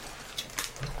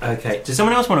Okay. Does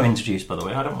someone else want to introduce, by the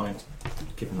way? I don't mind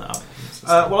giving that up.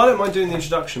 Well, I don't mind doing the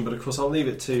introduction, but of course I'll leave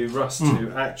it to Russ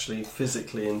to actually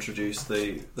physically introduce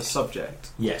the subject.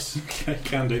 Yes. Okay,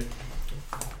 can do.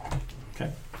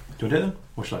 Okay. Do you want to do it then?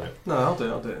 Or shall I do it? No, I'll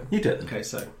do it. You do it then. Okay,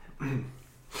 so...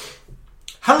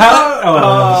 Hello!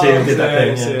 Oh, see, I did that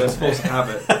thing. See, I was forced to have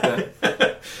it.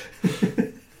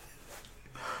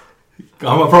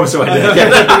 I promise I did.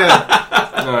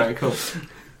 Yeah. Alright, cool.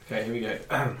 Okay, here we go.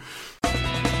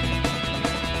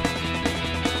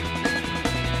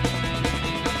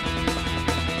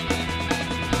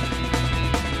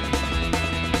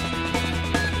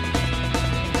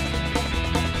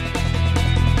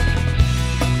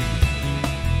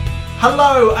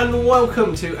 Hello and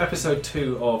welcome to episode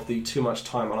 2 of the Too Much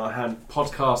Time on Our Hand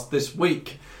podcast this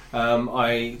week.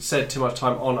 I said too much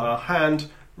time on our hand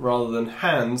rather than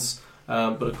hands,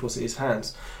 but of course it is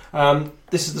hands.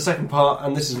 This is the second part,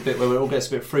 and this is a bit where it all gets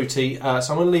a bit fruity, so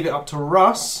I'm going to leave it up to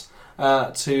Russ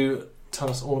to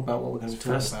tell us all about what we're going to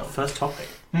talk about. First topic.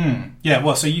 Yeah,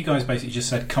 well, so you guys basically just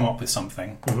said come up with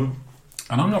something, and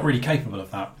I'm not really capable of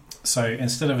that. So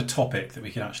instead of a topic that we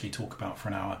could actually talk about for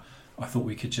an hour, I thought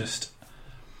we could just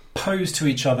pose to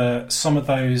each other some of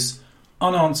those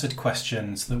unanswered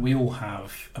questions that we all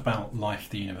have about life,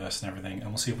 the universe and everything, and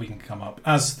we'll see if we can come up,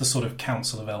 as the sort of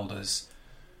council of elders,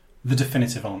 the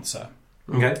definitive answer.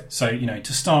 Okay. So,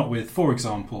 to start with, for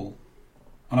example,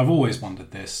 and I've always wondered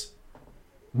this,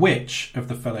 which of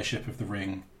the Fellowship of the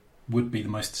Ring would be the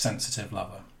most sensitive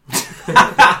lover?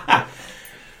 That's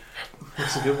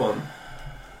a good one.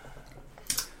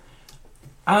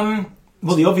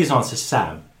 Well, the obvious answer is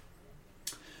Sam.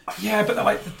 Yeah, but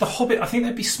like the Hobbit, I think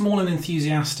they'd be small and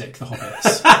enthusiastic, the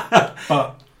Hobbits.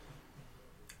 But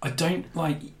I don't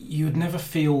you would never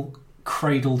feel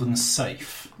cradled and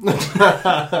safe.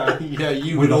 Yeah,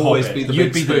 you would with a always Hobbit. be the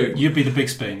big spoon. You'd be the big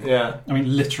spoon. Yeah. I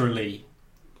mean, literally,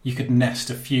 you could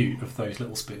nest a few of those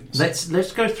little spoons.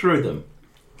 Let's go through them.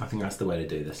 I think that's the way to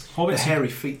do this. The hairy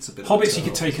feet's a bit... Hobbits you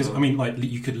could take as... I mean,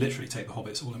 you could literally take the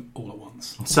Hobbits all at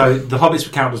once. So the Hobbits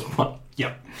would count as one?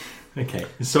 Yep. Okay.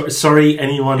 Sorry,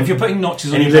 anyone... If you're putting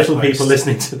notches on any your little bedpost, people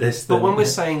listening to this... But then, when we're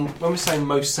saying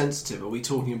most sensitive, are we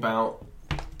talking about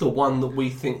the one that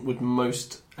we think would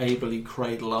most ably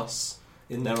cradle us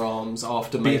in their arms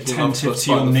after be making love attentive us to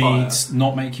by your the fire? needs,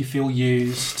 not make you feel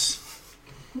used.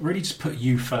 Really just put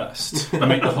you first and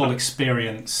make the whole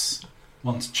experience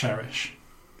one to cherish.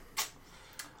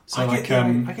 So I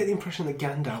get the impression that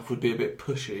Gandalf would be a bit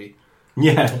pushy.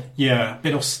 Yeah. Yeah, a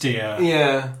bit austere.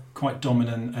 Yeah. Quite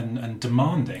dominant and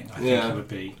demanding, I think he would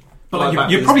be. But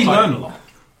Like you'd probably learn a lot.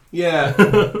 Yeah.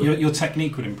 Your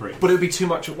technique would improve. But it would be too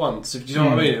much at once. Do you know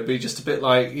what I mean? It would be just a bit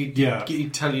like...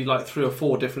 He'd tell you 3 or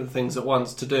 4 different things at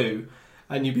once to do,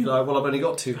 and you'd be like, well, I've only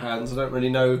got 2 hands. I don't really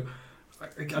know...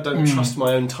 I don't trust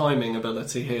my own timing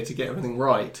ability here to get everything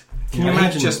right. Can you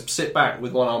imagine... He'd just sit back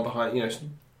with one arm behind,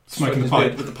 smoking the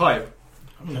pipe. With the pipe.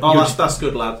 Oh, that's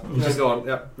good, lad. No, go on.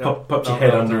 Yep. Pop your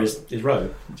head under his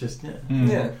robe. Just, yeah.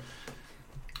 Yeah.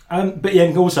 But yeah,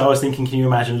 and also I was thinking, can you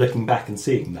imagine looking back and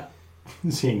seeing that?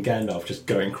 Seeing Gandalf just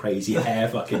going crazy, hair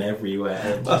fucking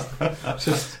everywhere.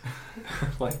 Just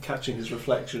like catching his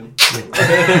reflection.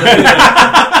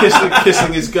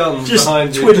 kissing his guns just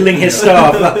behind twiddling his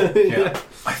staff. Yeah.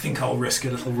 I think I'll risk a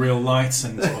little real light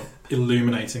and sort of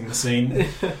illuminating the scene.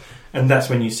 And that's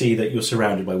when you see that you're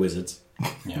surrounded by wizards.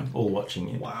 Yeah. All watching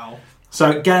you. Wow.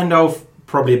 So Gandalf,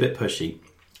 probably a bit pushy.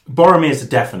 Boromir's a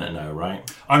definite no, right?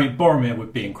 I mean, Boromir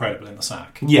would be incredible in the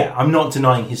sack. Yeah, I'm not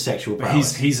denying his sexual But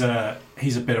prowess. he's a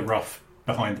bit of rough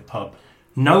behind the pub.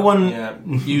 No one... Yeah,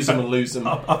 use them and lose them.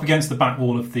 Up against the back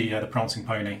wall of the Prancing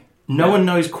Pony. No one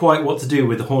knows quite what to do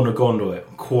with the Horn of Gondor,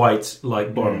 quite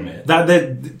like Boromir.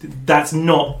 That's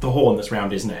not the horn that's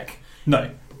round his neck.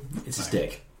 No. It's his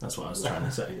dick. That's what I was trying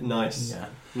to say. Nice. Yeah.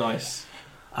 Nice.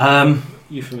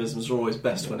 Euphemisms are always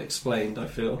best when explained, I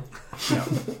feel. Yeah.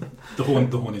 The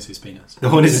horn is his penis. The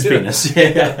horn is his penis.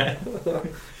 Yeah.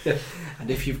 And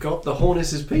if you've got the horn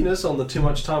is his penis on the Too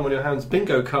Much Time on Your Hands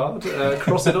bingo card,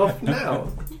 cross it off now.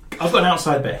 I've got an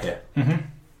outside bit here. Mm-hmm.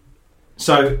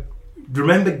 So,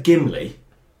 remember Gimli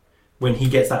when he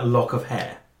gets that lock of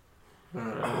hair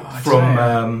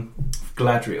from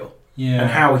Galadriel? Yeah.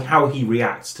 And how he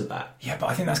reacts to that. Yeah, but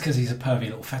I think that's because he's a pervy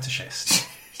little fetishist.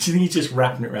 Do you think he's just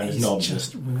wrapping it around his knob? He's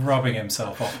just rubbing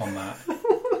himself off on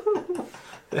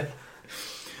that.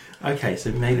 Okay,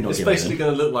 so maybe not. It's giving basically them.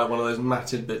 going to look like one of those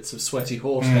matted bits of sweaty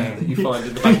horsehair that you find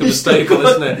in the back of the stable,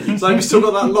 isn't it? It's like, you've still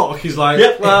got that lock. He's like,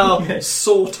 Yep. well, Yeah.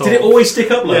 sort of. Did it always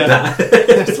stick up like that?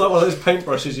 It's like one of those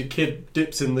paintbrushes your kid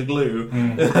dips in the glue.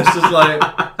 It's just like,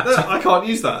 no, I can't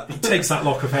use that. He takes that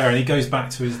lock of hair and he goes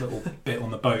back to his little bit on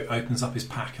the boat, opens up his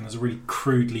pack, and there's a really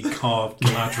crudely carved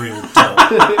Galadriel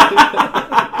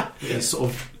doll. It's sort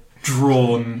of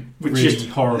drawn, With really just-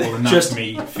 horrible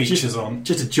anatomy features on.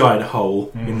 Just a giant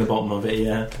hole in the bottom of it.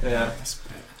 Yeah. Yeah. That's a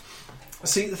bit-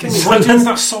 See, the thing is, What is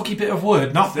that soggy bit of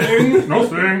wood? Nothing.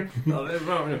 Nothing. Do you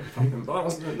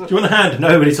want the hand?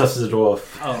 Nobody tosses a dwarf.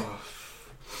 Oh.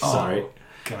 Sorry.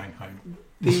 Going home.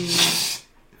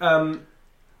 The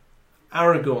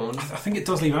Aragorn. I think it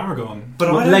does leave Aragorn. But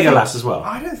Well, I don't Legolas think, as well.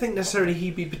 I don't think necessarily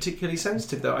he'd be particularly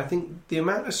sensitive, though. I think the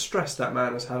amount of stress that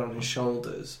man has had on his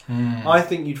shoulders, I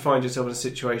think you'd find yourself in a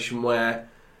situation where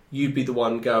you'd be the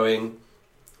one going,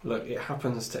 look, it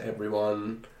happens to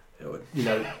everyone. You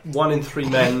know, 1 in 3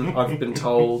 men, I've been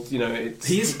told, you know,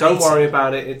 it's, don't worry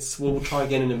about it, it's, we'll try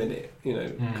again in a minute, you know,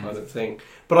 kind of thing.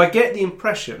 But I get the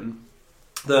impression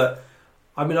that,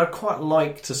 I mean, I'd quite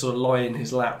like to sort of lie in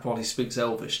his lap while he speaks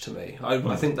Elvish to me.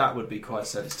 I think that would be quite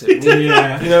sedative.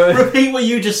 Yeah. You know, Repeat what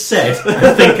you just said.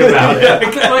 Think about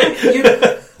it.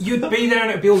 Like, you'd be there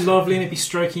and it'd be all lovely and it'd be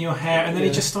stroking your hair, and then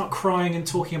he'd just start crying and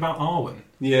talking about Arwen.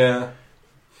 yeah.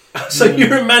 So you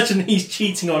imagine he's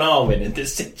cheating on Arwen in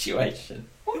this situation?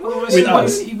 Otherwise, With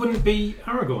us. he wouldn't be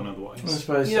Aragorn otherwise. I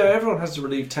suppose. You know, everyone has to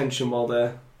relieve tension while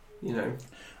they're, you know,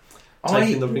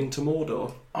 taking the ring to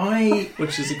Mordor,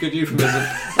 which is a good euphemism.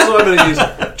 That's what I'm going to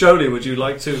use. Jolie, would you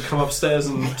like to come upstairs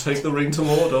and take the ring to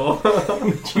Mordor?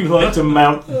 Would you like to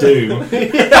mount Doom?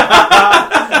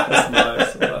 That's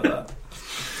nice. I like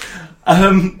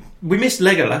that. We missed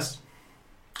Legolas.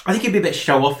 I think he'd be a bit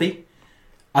show-offy.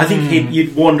 I think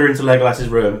you'd wander into Legolas's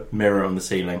room, mirror on the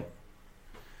ceiling,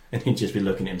 and he'd just be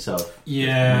looking at himself.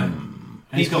 Yeah. And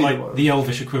he's got He'd be like the one. the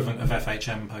Elvish equivalent of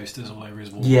FHM posters all over his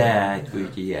wall. Yeah,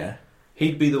 yeah.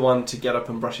 He'd be the one to get up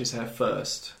and brush his hair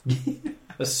first,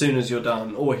 as soon as you're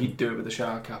done, or he'd do it with a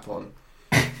shower cap on.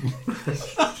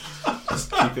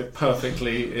 Just keep it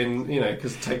perfectly in, you know,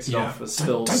 because it takes it off and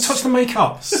spills. Don't touch the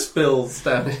makeup. Spills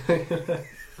down.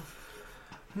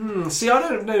 See, I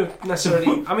don't know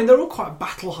necessarily. I mean, they're all quite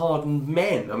battle-hardened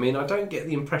men. I mean, I don't get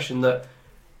the impression that,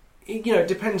 you know, it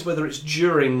depends whether it's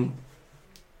during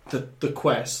the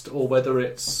quest or whether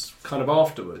it's kind of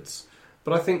afterwards.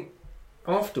 But I think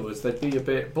afterwards they'd be a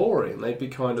bit boring. They'd be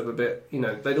kind of a bit, you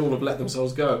know, they'd all have let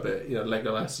themselves go a bit. You know,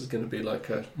 Legolas is going to be like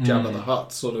a Jabba the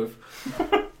Hutt sort of,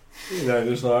 you know,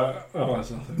 just like, oh,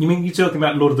 that's nothing. You mean you're talking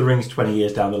about Lord of the Rings 20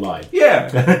 years down the line? Yeah,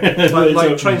 like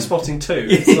talking- Train Spotting 2.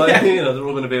 It's like, you know, they're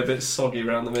all going to be a bit soggy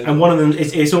around the middle. And one of them,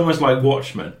 it's almost like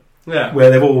Watchmen, Yeah. where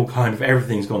they've all kind of,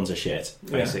 everything's gone to shit,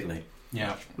 basically.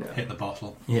 Yeah. Yeah. Hit the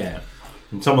bottle. Yeah.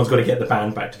 And someone's got to get the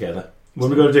band back together. What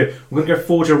have we got to do? We're going to go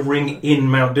forge a ring in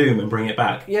Mount Doom and bring it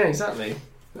back. Yeah, exactly.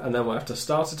 And then we'll have to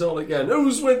start it all again.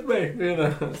 Who's with me? You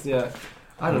know, yeah.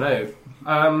 I don't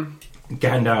know.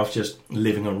 Gandalf just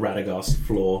living on Radagast's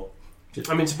floor.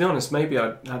 I mean, to be honest, maybe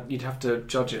you'd have to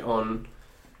judge it on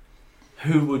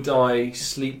who would I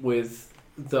sleep with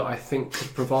that I think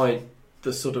could provide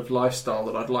the sort of lifestyle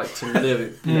that I'd like to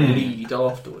live, lead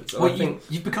afterwards. And Well, I think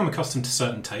you've become accustomed to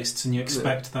certain tastes and you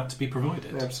expect that to be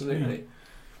provided. absolutely.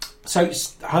 So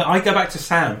I go back to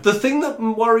Sam. The thing that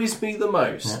worries me the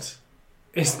most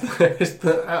is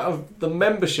that out of the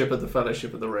membership of the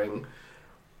Fellowship of the Ring,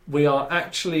 we are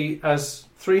actually, as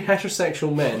 3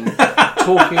 heterosexual men,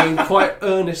 talking in quite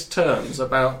earnest terms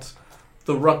about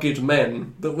the rugged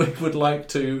men that we would like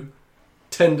to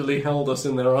tenderly hold us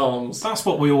in their arms. That's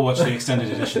what we all watch the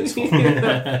extended editions for.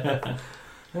 Yeah,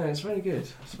 it's very good.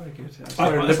 It's very good. It's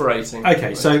very liberating.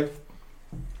 Okay, so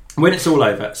when it's all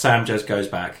over, Sam just goes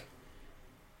back,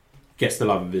 gets the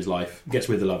love of his life, gets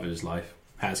with the love of his life,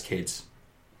 has kids.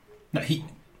 No, he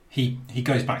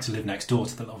goes back to live next door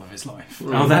to the love of his life.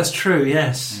 Oh, that's true,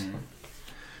 yes.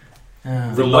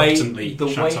 The Reluctantly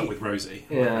way- shuts up with Rosie.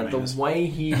 Yeah, whatever her name is. the way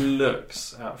he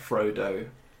looks at Frodo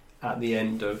at the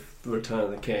end of Return of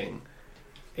the King,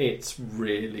 it's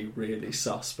really, really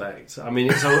suspect. I mean,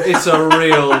 it's a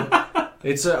real.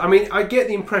 I mean, I get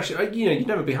the impression. You know, you'd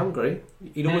never be hungry.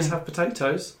 You'd always have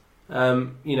potatoes. You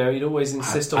know, you'd always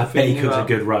insist on I bet feeding he you cooks a up.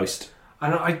 good roast.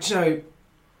 And you know,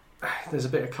 there's a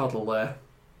bit of cuddle there.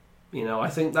 You know, I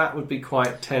think that would be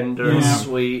quite tender and Yeah.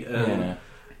 sweet, and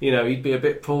you know, he'd be a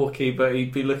bit porky, but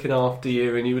he'd be looking after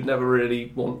you, and you would never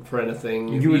really want for anything.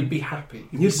 You'd be happy.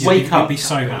 You'd wake You'd up. be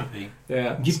so happy.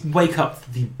 Yeah. You'd wake up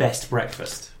for the best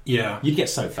breakfast. Yeah. You'd get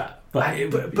so fat. But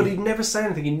he'd never say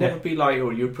anything. He'd never be like, "Oh,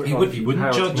 you're putting." He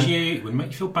wouldn't judge you. He wouldn't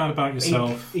make you feel bad about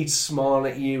yourself. He'd smile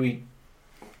at you. He'd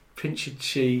pinch your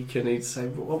cheek, and he'd say,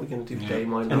 "What are we going to do today,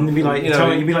 my love?" And he'd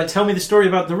be like, "Tell me the story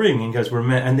about the ring." And he goes,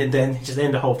 and then just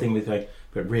end the whole thing with like,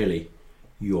 "But really,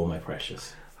 you're my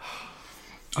precious."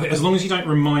 As long as you don't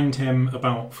remind him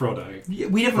about Frodo. Yeah,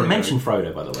 we haven't mentioned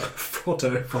Frodo, by the way.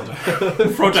 Frodo.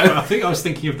 Frodo. I think I was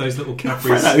thinking of those little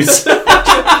Cadbury's.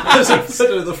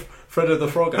 Frodo the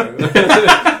Froggo.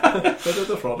 Frodo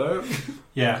the Frodo.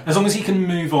 Yeah, as long as he can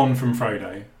move on from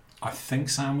Frodo, I think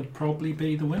Sam would probably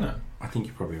be the winner. I think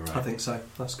you're probably right. I think so.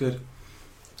 That's good.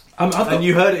 And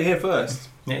you heard it here first.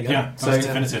 Yeah, that's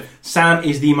definitive. Sam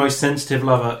is the most sensitive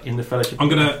lover in the Fellowship. I'm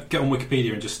going to get on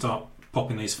Wikipedia and just start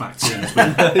popping these facts in.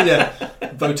 Yeah,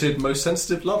 voted most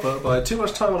sensitive lover by Too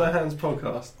Much Time on Our Hands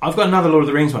podcast. I've got another Lord of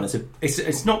the Rings one.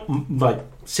 It's not like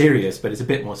serious, but it's a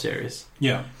bit more serious.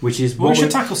 Yeah, which is we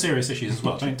should tackle serious issues as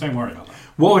well. Don't worry about that.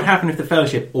 What would happen if the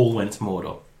Fellowship all went to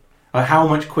Mordor? How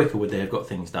much quicker would they have got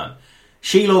things done?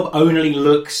 Shelob only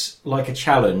looks like a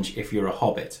challenge if you're a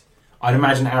hobbit. I'd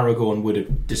imagine Aragorn would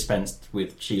have dispensed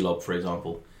with Shelob, for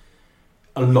example,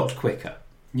 a lot quicker.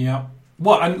 Yeah.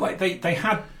 Well, and like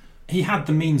he had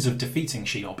the means of defeating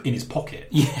Shelob in his pocket.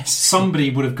 Yes.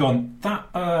 Somebody would have gone,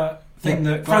 that thing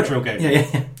that Galadriel gave me.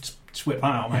 Yeah. Just whip that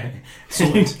out, mate.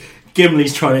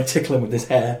 Gimli's trying to tickle him with his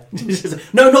hair.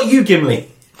 No, not you, Gimli.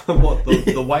 What,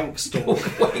 the wank stalk?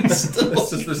 It's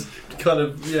just this kind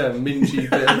of, mingy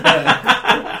bit of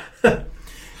hair.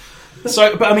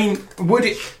 So, but I mean, would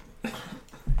it...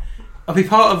 I mean,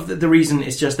 part of the reason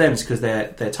it's just them is because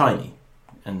they're tiny.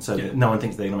 And so no one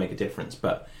thinks they're going to make a difference,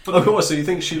 but... Of course, so you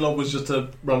think Shelob was just a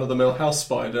run-of-the-mill house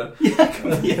spider next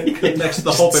to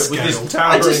the Hobbit with this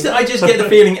towering... I just get the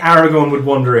feeling Aragorn would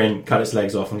wander in, cut its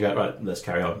legs off and go, right, let's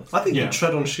carry on. I think you'd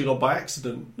tread on Shelob by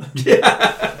accident.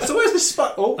 Yeah. So where's this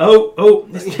spider?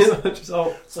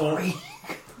 Sorry.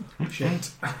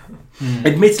 Shit.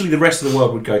 Admittedly, the rest of the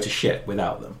world would go to shit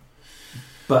without them.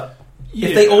 But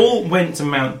if they all went to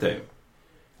Mount Doom,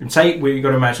 and say we've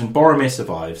got to imagine Boromir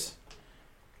survives,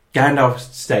 Gandalf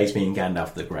stays being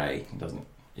Gandalf the Grey,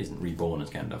 isn't reborn as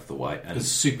Gandalf the White, as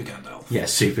Super Gandalf. Yeah,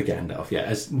 Super Gandalf. Yeah,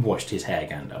 has washed his hair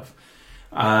Gandalf,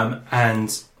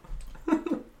 and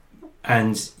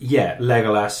yeah,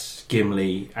 Legolas,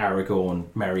 Gimli, Aragorn,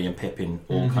 Merry and Pippin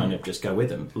all kind of just go with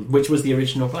them, which was the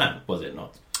original plan, was it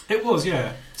not? It was,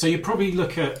 yeah. So you probably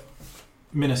look at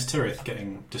Minas Tirith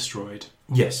getting destroyed.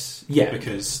 Yes, yeah,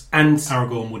 because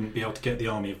Aragorn wouldn't be able to get the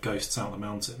army of ghosts out of the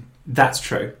mountain. That's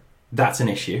true. That's an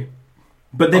issue.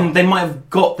 But then they might have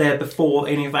got there before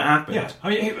any of that happened. Yeah, I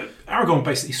mean, Aragorn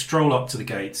basically stroll up to the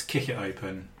gates, kick it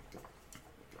open,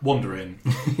 wander in,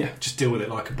 just deal with it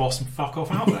like a boss and fuck off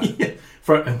out there.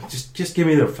 Just give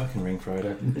me the fucking ring,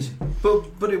 Frodo.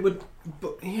 but it would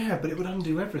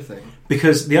undo everything.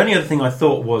 Because the only other thing I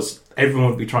thought was everyone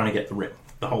would be trying to get the ring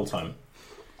the whole time.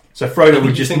 So Frodo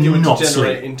would just not degenerate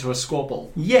sleep into a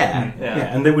squabble. Yeah,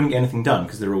 and they wouldn't get anything done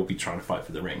because they'd all be trying to fight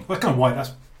for the ring. Well, that's kind of why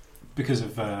that's because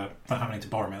of that happening to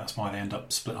Boromir. That's why they end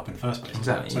up split up in the first place.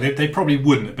 Exactly. So they probably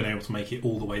wouldn't have been able to make it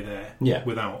all the way there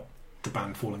without the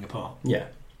band falling apart. Yeah,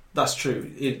 that's true.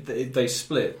 They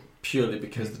split purely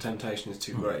because the temptation is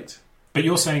too great. But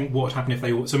you're saying what would happen if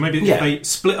they all... So maybe if they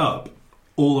split up,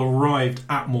 all arrived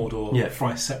at Mordor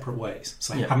from separate ways.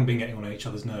 So they haven't been getting on each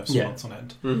other's nerves for months on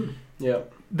end. Mm. Yeah.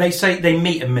 They say they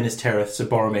meet at Minas Tirith, so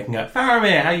Boromir can go,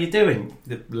 Faramir, how you doing?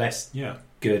 The less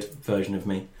good version of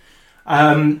me.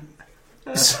 And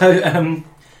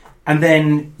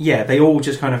then they all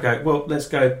just kind of go, well, let's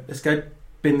go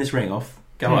bin this ring off,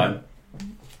 go home.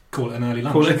 Call it an early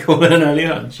lunch. Call it an early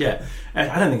lunch, yeah. I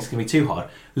don't think it's going to be too hard.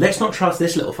 Let's not trust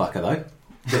this little fucker, though,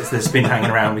 that's been hanging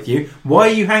around with you. Why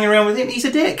are you hanging around with him? He's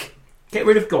a dick. Get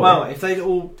rid of Gollum. Well, if they'd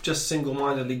all just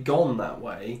single-mindedly gone that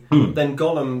way, then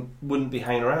Gollum wouldn't be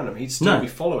hanging around them. He'd still be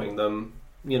following them,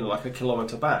 like a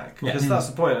kilometre back. Because that's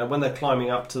the point. When they're climbing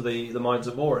up to the Mines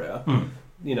of Moria,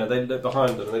 they look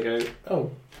behind them and they go,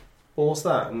 oh, well, what's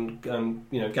that? And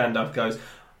Gandalf goes,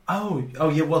 oh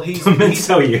yeah, well, he's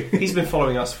been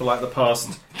following us for the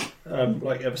past,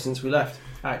 ever since we left,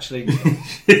 actually. And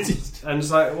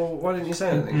it's like, well, why didn't you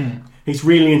say anything? He's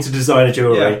really into designer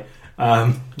jewellery. Yeah.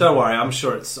 Don't worry, I'm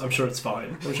sure it's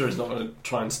fine. I'm sure he's not going to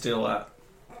try and steal that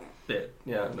bit.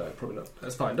 Yeah, no, probably not.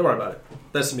 That's fine. Don't worry about it.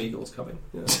 There's some eagles coming.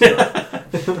 Yeah.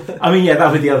 I mean,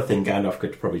 that would be the other thing. Gandalf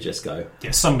could probably just go.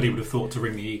 Yeah, somebody would have thought to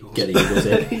ring the eagles. Get the eagles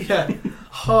in. Yeah.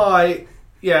 Hi.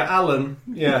 Yeah, Alan.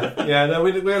 Yeah. No,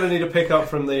 we only need to pick up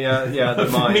from the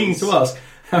mines. Meaning to ask,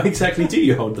 how exactly do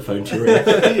you hold the phone to your ear?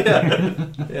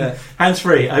 Yeah. Hands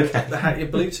free. Okay. Your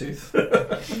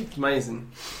Bluetooth.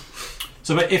 Amazing. So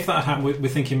So, but if that had happened, we're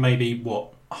thinking maybe,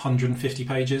 150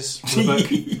 pages for the book?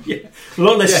 Yeah. A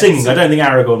lot less singing. I don't think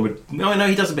Aragorn would... No,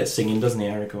 he does a bit of singing, doesn't he,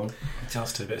 Aragorn? He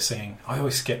does do a bit of singing. I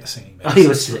always skip the singing bits. I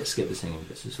always skip the singing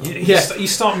bits as well. You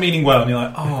start meaning well, and you're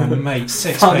like, oh, mate,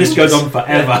 6 Fuck, pages. this goes on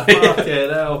forever. Fucking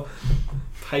hell.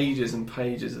 Pages and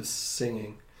pages of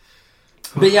singing.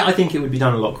 But yeah, I think it would be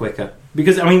done a lot quicker.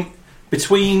 Because, I mean,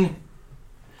 between...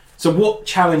 So what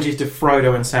challenges do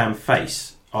Frodo and Sam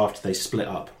face after they split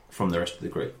up from the rest of the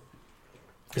group?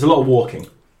 There's a lot of walking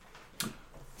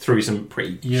through some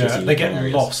pretty shitty they get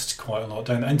areas. lost quite a lot,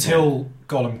 don't they? Until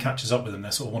Gollum catches up with them,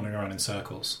 they're sort of wandering around in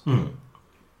circles.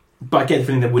 But I get the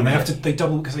feeling they wouldn't... And they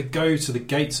double, because they go to the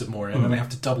gates of Moria, and then they have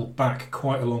to double back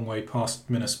quite a long way past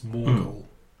Minas Morgul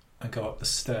and go up the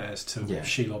stairs to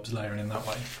Shelob's lair, and in that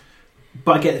way.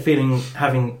 But I get the feeling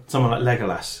having someone like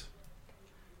Legolas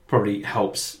probably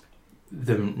helps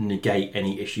them negate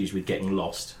any issues with getting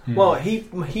lost. Well,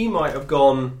 he might have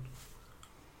gone...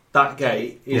 That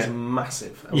gate is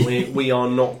massive, and we are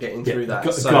not getting through that.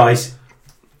 Guys,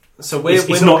 so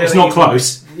it's not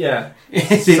close. Yeah,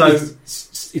 it's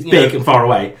big and far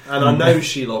away, and I know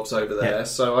Shelob's over there,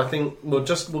 so I think we'll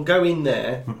go in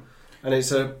there, and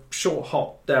it's a short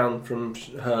hop down from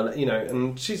her,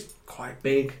 and she's quite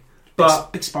big,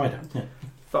 but big spider. Yeah.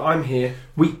 But I'm here.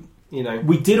 We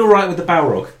did all right with the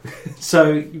Balrog,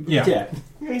 so yeah,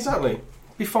 exactly.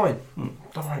 Be fine.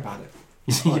 Don't worry about it.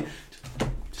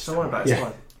 Don't worry about it. It's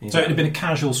fine. Exactly. So it had been a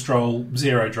casual stroll,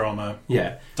 zero drama.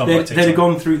 Yeah, they'd have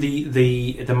gone through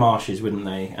the marshes, wouldn't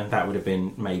they? And that would have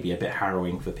been maybe a bit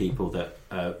harrowing for people that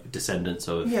are descendants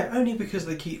of. Yeah, only because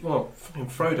they keep. Well, fucking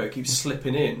Frodo keeps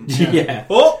slipping in. Yeah.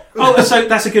 Oh, so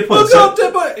that's a good point. So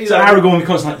Aragorn was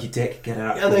constantly like, "You dick, get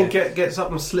out!" And then gets up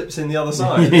and slips in the other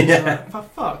side. Yeah. Like, for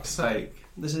fuck's sake,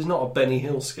 this is not a Benny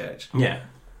Hill sketch. Yeah.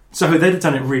 So they'd have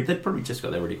done it. They'd probably just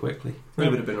got there really quickly. They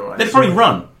would have been alright. They'd probably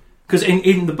run. Because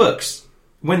in the books,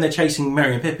 when they're chasing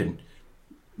Merry and Pippin,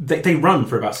 they run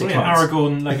for about 6 months.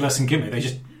 Aragorn, Legolas and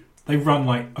Gimli, they run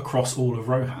like across all of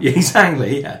Rohan. Yeah,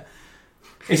 exactly, yeah.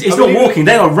 It's not walking,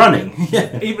 they are running.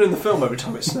 Yeah. Even in the film, every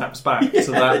time it snaps back,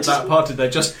 so that party,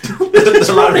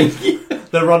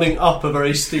 they're running up a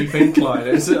very steep incline.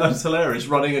 It's hilarious,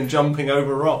 running and jumping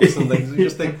over rocks and things. You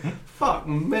just think, fuck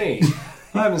me.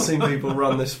 I haven't seen people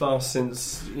run this fast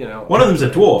since, One of them's a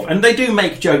dwarf, and they do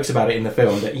make jokes about it in the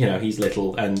film that, he's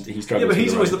little and he struggles. Yeah, but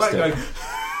he's always the back going...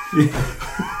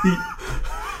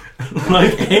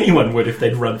 Like anyone would if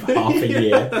they'd run for half a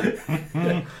year.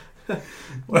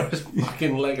 Whereas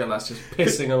fucking Legolas just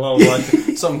pissing along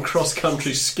like some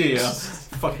cross-country skier.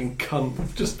 Fucking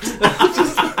cunt. Just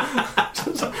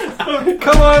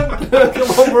come on,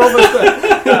 we're almost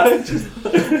there.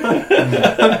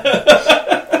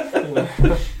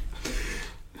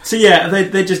 So yeah,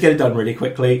 they just get it done really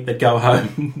quickly. They'd go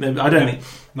home. I don't think...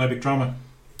 No big drama.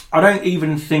 I don't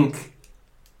even think...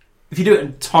 If you do it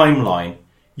in timeline,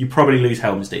 you probably lose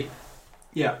Helm's Deep.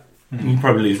 Yeah. You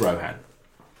probably lose Rohan.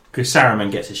 Because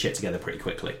Saruman gets his shit together pretty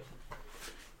quickly.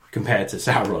 Compared to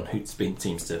Sauron, who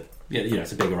seems to...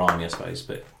 it's a bigger army, I suppose,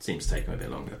 but it seems to take him a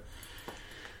bit longer.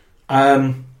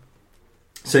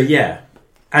 So yeah.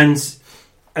 And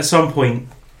at some point,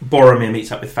 Boromir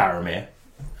meets up with Faramir.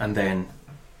 And then...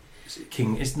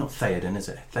 It's not Theoden, is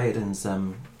it? Theoden's...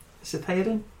 is it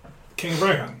Theoden? King of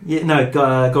Rohan? Yeah, no,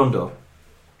 Gondor.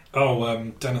 Oh,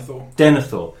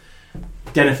 Denethor.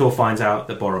 Denethor finds out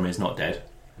that Boromir's not dead.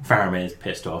 Faramir is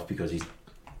pissed off because he's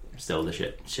still the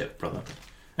shit brother.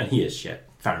 And he is shit.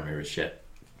 Faramir is shit.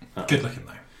 Good looking,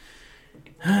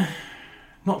 though.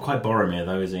 Not quite Boromir,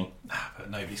 though, is he? But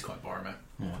nobody's quite Boromir.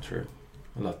 Yeah, true.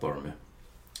 I love Boromir.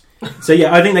 So,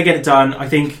 yeah, I think they get it done. I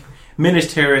think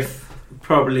Minas Tirith,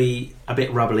 probably a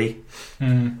bit rubbly.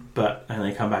 But and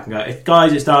they come back and go,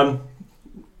 guys, it's done.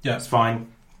 Yeah. It's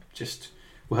fine. Just,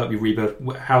 we'll help you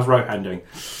rebuild. How's Rohan doing?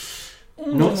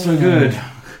 Not so good.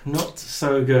 Not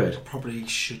so good. Probably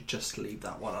should just leave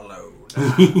that one alone.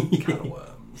 Can of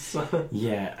worms.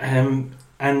 Yeah. And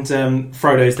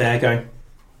Frodo's there going,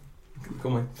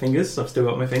 got my fingers. I've still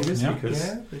got my fingers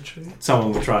because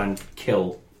someone will try and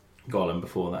kill Gollum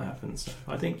before that happens. So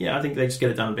I think they just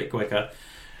get it done a bit quicker.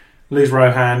 Lose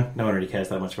Rohan. No one really cares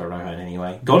that much about Rohan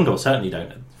anyway. Gondor certainly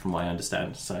don't, from what I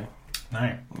understand. So no.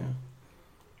 Yeah.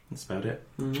 That's about it.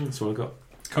 That's all I got.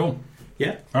 Cool.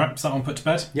 Yeah. All right. Is that one put to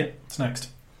bed? Yep. What's next?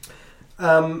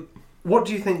 What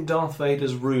do you think Darth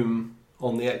Vader's room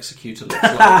on the Executor looks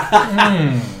like?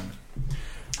 I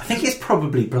think it's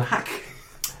probably black.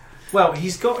 Well,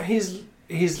 he's got his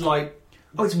like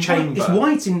it's chamber. It's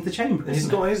white in the chamber. He's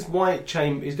got his white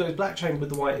chamber. He's got his black chamber with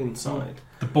the white inside.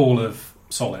 The Ball of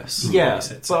Solace. Yeah,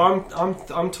 but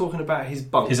I'm talking about his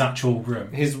bunk. His actual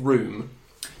room. His room.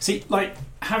 See, like,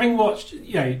 having watched,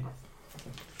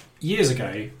 years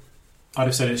ago, I'd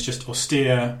have said it's just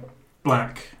austere,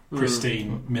 black,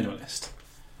 pristine, minimalist.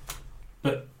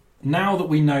 But now that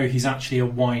we know he's actually a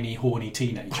whiny, horny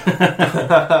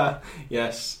teenager,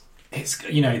 yes, it's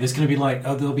there's going to be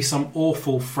there'll be some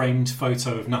awful framed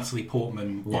photo of Natalie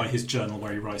Portman by his journal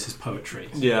where he writes his poetry.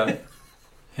 Yeah,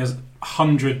 he has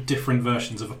 100 different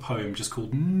versions of a poem just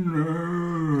called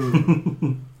No.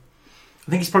 I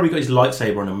think he's probably got his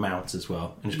lightsaber on a mount as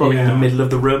well, and it's probably in the middle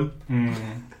of the room.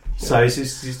 So it's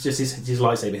just his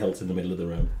lightsaber hilt in the middle of the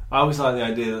room. I always like the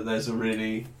idea that there's a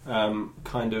really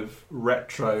kind of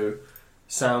retro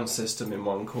sound system in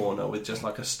one corner with just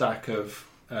like a stack of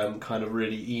kind of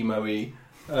really emo-y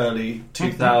early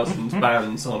 2000s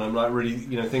bands on them, like really,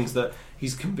 things that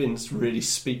he's convinced really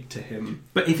speak to him.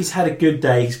 But if he's had a good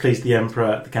day, he's pleased the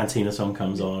Emperor, the Cantina song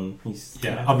comes on. Other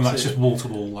than that, it's just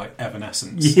wall-to-wall, like,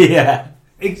 Evanescence. Yeah.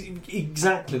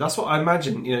 Exactly, that's what I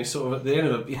imagine. Sort of at the end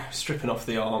of it, stripping off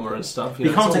the armour and stuff.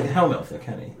 He can't take the helmet off, though,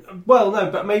 can he? Well, no,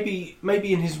 but maybe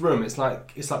in his room, it's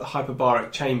like the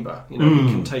hyperbaric chamber. He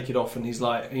can take it off, and he's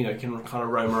like, he can kind of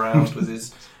roam around with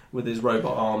his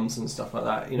robot arms and stuff like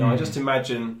that. I just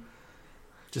imagine,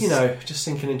 just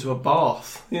sinking into a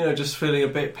bath. Just feeling a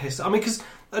bit pissed. I mean, because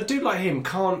a dude like him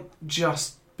can't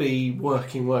just be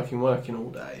working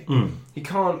all day. He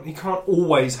can't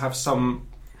always have some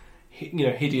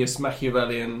hideous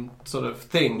Machiavellian sort of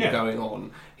thing going on.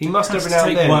 He must every now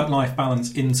and then take work-life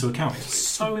balance into account. It's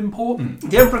so important.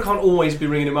 The Emperor can't always be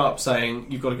ringing him up saying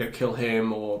you've got to go kill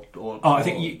him or I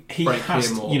think he break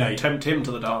has him or tempt him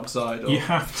to the dark side. You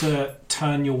have to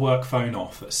turn your work phone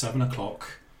off at 7:00.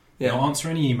 Yeah. Not answer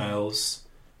any emails,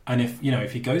 and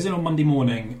if he goes in on Monday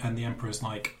morning and the Emperor's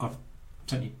like, I've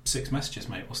sent you 6 messages,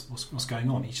 mate. What's going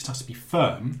on? He just has to be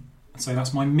firm and say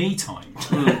that's my me time.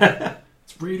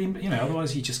 Really,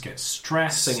 otherwise you just get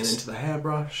stressed. Singing into the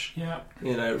hairbrush. Yeah.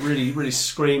 Really, really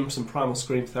scream, some primal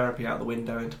scream therapy out the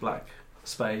window into black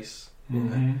space.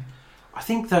 I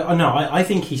think that... I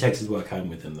think he takes his work home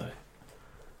with him, though.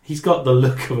 He's got the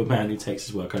look of a man who takes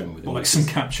his work home with him. Like some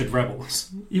captured rebels.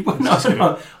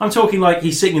 No. I'm talking like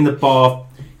he's sitting in the bar,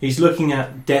 he's looking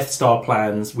at Death Star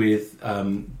plans with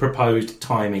proposed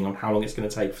timing on how long it's going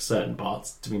to take for certain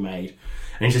parts to be made.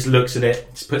 And he just looks at it,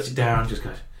 just puts it down, just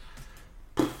goes...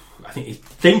 I think he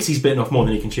thinks he's bitten off more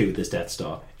than he can chew with this Death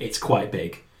Star. It's quite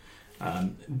big.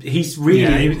 He's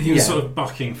really... he was sort of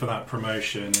bucking for that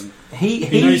promotion. And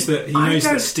he knows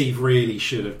that Steve really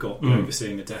should have got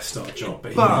overseeing the Death Star job.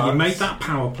 But he made that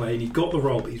power play and he got the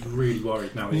role, but he's really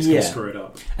worried now he's going to screw it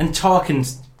up. And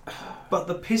Tarkin's... But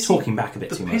the pissy, talking back a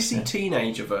bit too much. The pissy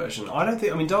teenager version, I don't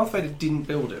think... I mean, Darth Vader didn't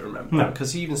build it, remember? No.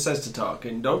 Because he even says to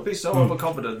Tarkin, don't be so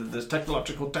overconfident in this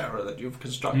technological terror that you've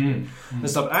constructed. And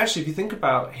stuff. Actually, if you think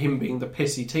about him being the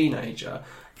pissy teenager,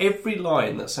 every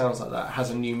line that sounds like that has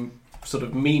a new sort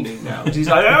of meaning now. He's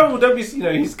like, oh, don't be...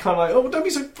 he's kind of like, oh, don't be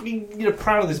so fucking,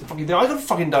 proud of this fucking thing. I could have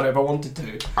fucking done it if I wanted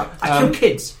to. I kill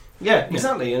kids. Yeah,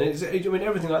 exactly, and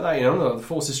everything like that. The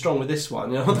Force is strong with this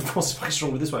one. The Force is fucking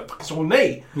strong with this one. Fucking strong with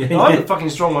me. I'm the fucking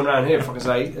strong one around here. Fucking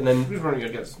say, and then who's running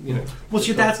against? What's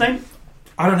your dad's name?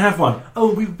 I don't have one.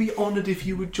 Oh, we would be honoured if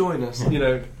you would join us.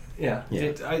 Yeah.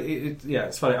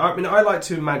 It's funny. I mean, I like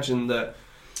to imagine that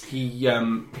he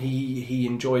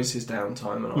enjoys his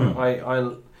downtime, and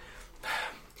I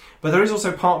But there is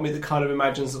also part of me that kind of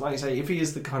imagines that, like you say, if he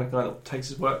is the kind of guy that takes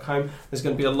his work home, there's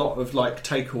going to be a lot of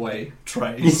takeaway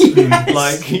trays,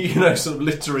 sort of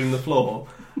littering the floor.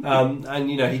 And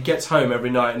he gets home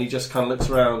every night and he just kind of looks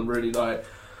around, really like,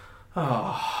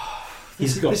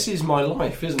 this is my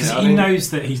life, isn't it? Because he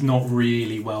knows that he's not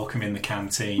really welcome in the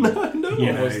canteen. No one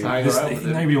wants to hang around with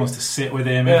him. Nobody wants to sit with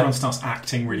him. Everyone starts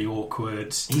acting really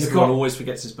awkward. Everyone always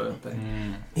forgets his birthday.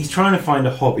 He's trying to find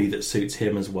a hobby that suits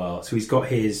him as well. So he's got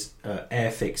his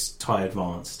Airfix TIE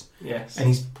Advanced. Yes. And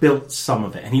he's built some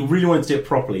of it. And he really wanted to do it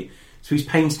properly. So he's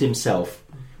painted himself,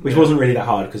 which wasn't really that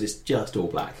hard because it's just all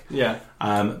black. Yeah.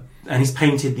 And he's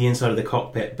painted the inside of the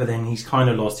cockpit, but then he's kind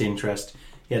of lost interest.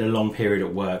 He had a long period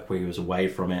at work where he was away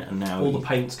from it, and now all the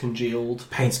paint's congealed.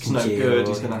 It's no good.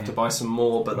 He's going to have to buy some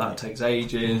more, but that takes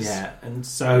ages. Yeah, and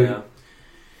so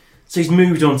he's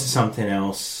moved on to something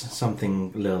else,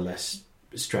 something a little less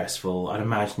stressful. I'd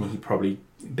imagine he probably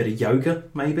a bit of yoga,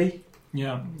 maybe.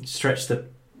 Yeah, stretch the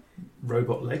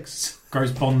robot legs.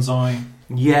 Grows bonsai.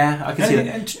 Yeah, I can see that.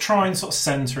 And to try and sort of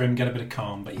centre him, get a bit of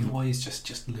calm, but he always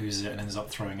just loses it and ends up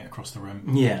throwing it across the room.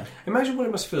 Yeah. Imagine what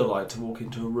it must feel like to walk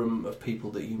into a room of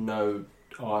people that you know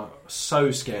are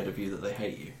so scared of you that they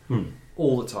hate you.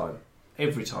 All the time.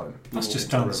 Every time. That's just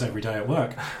dance every day at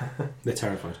work. They're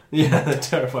terrified. Yeah, they're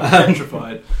terrified.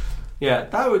 Petrified. Yeah,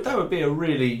 that would be a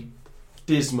really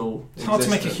dismal. It's hard to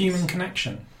make a existence. human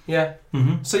connection. Yeah.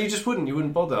 Mm-hmm. So you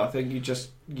wouldn't bother. I think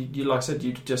you like I said,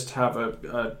 you'd just have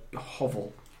a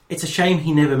hovel. It's a shame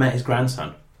he never met his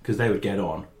grandson, because they would get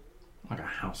on like a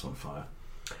house on fire.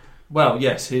 Well,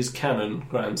 yes, his canon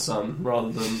grandson, rather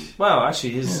than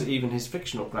actually even his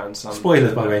fictional grandson.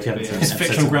 Spoilers, by the way, if you haven't seen His it.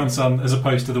 fictional grandson, as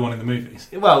opposed to the one in the movies.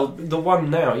 Well, the one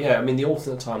now, yeah. I mean, the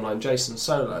alternate timeline, Jason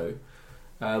Solo,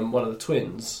 one of the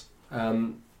twins,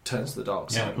 turns to the dark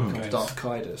side and becomes Darth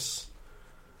Kaidos.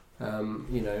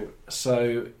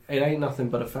 So it ain't nothing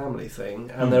but a family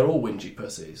thing, and they're all whingy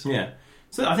pussies. Yeah.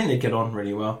 So I think they get on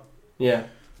really well. Yeah.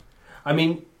 I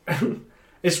mean,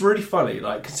 it's really funny,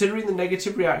 like, considering the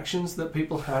negative reactions that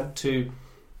people had to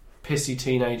pissy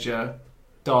teenager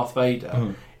Darth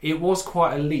Vader, it was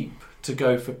quite a leap to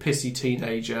go for pissy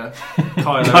teenager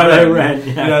Kylo Ren.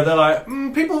 Yeah. They're like,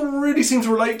 people really seem to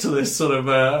relate to this sort of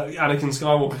Anakin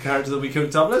Skywalker character that we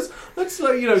cooked up. Let's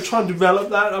try and develop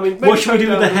that. I mean, What should we do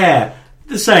with the hair?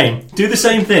 The same. Do the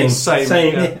same thing.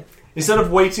 Same. Yeah. Instead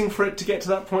of waiting for it to get to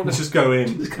that point, let's just go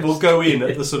in. We'll go in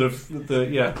at the sort of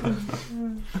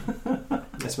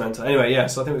It's mental. Anyway,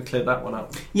 so I think we cleared that one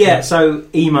up. Yeah. So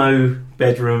emo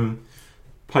bedroom,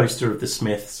 poster of the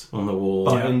Smiths on the wall.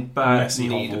 Button, bad, Messy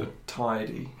neat, hovel.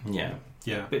 tidy. Yeah.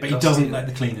 Yeah, Bit but he dusty. doesn't let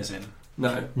the cleaners in.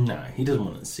 No. No, he doesn't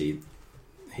want to see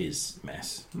his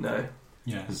mess. No.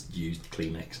 Yeah, His used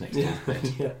Kleenex next to Yeah. his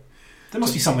bed. Yeah. there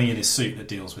must be something in his suit that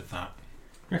deals with that.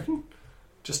 You reckon?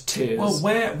 Just tears.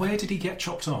 Well, where did he get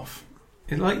chopped off?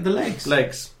 Like the legs.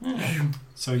 Legs. Yeah.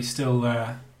 So he's still.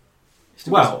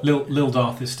 Well, Lil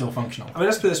Darth is still functional. I mean,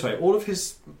 let's put it this way: a lot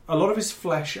of his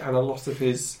flesh and a lot of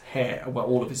his hair,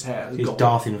 all of his hair, has He's gone.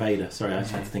 Darth Invader. Sorry, I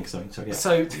just had to think of something. So, yeah.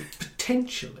 So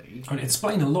potentially, I mean,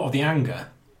 explain a lot of the anger.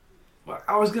 well,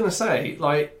 I was going to say,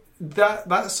 like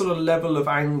that sort of level of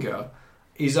anger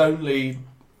is only,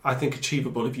 I think,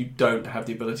 achievable if you don't have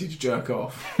the ability to jerk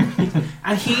off.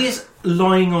 And he is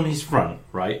lying on his front,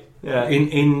 right? Yeah.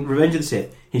 In Revenge of the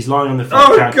Sith, he's lying on the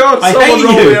front. Oh couch. God! I Someone hate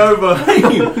roll me you. over. I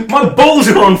hate you. My balls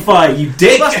are on fire, you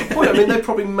dick. Well, that's the point. I mean, they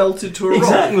probably melted to a rock.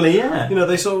 Exactly, yeah.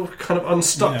 They sort of kind of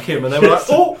unstuck Yeah. him, and they were like,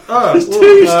 There's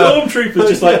two stormtroopers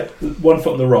just like one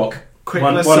foot on the rock, quick,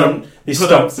 one let's on his put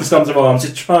stumps, the stumps of arms,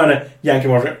 just trying to yank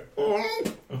him off.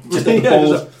 Just the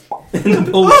balls, and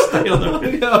the balls stay on the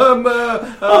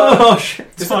rock. Oh shit!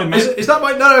 It's fine, Is, mate. is that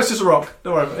my? No, it's just a rock.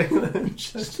 Don't worry about it.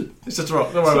 It's just a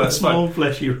rock. Don't worry about it. It's fine. Small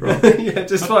fleshy rock. Yeah,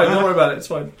 just fine. Don't worry about it. It's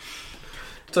fine.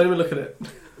 Don't even look at it.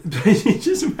 But you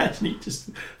just imagine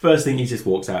first thing he just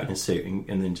walks out in his suit and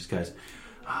then just goes,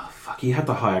 "Oh fuck! He had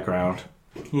the higher ground.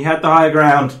 He had the higher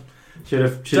ground. Should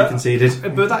have conceded."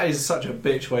 But that is such a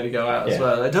bitch way to go out as Yeah.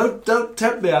 well. Like, don't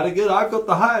tempt me, Anakin. I've got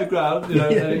the higher ground. You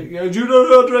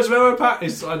don't underestimate my power.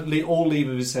 It's all leave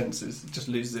of his senses. He just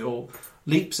loses it all.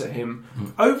 Leaps at him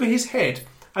over his head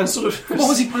and sort of. What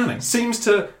was he planning? Seems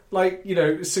to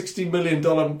 $60 million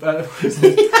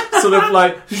sort of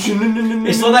like.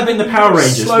 It's like that bit in the Power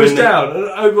Rangers. Slows when they- down and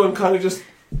Obi-Wan kind of just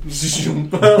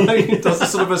does a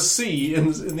sort of a C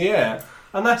in the air,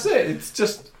 and that's it. It's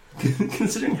just.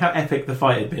 Considering how epic the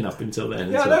fight had been up until then.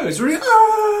 Yeah, I as know. well. It's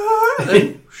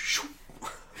really.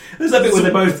 There's that bit where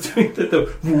they're both doing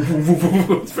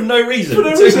the for no reason. For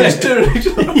no reason, just doing each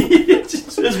other.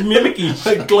 just mimicking.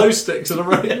 Like glow sticks and a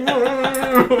right.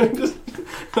 Just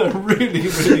really,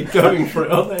 really going for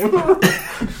it, aren't they?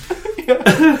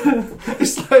 Yeah.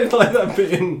 It's like that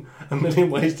bit in A Million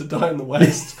Ways to Die in the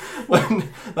West when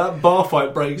that bar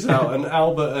fight breaks out and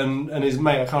Albert and his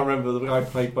mate, I can't remember, the guy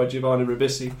played by Giovanni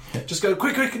Ribisi, just go,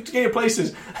 quick, get your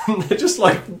places. And they're just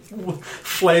like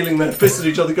flailing their fists at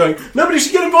each other going, nobody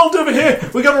should get involved over here.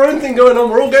 We've got our own thing going on.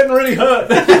 We're all getting really hurt.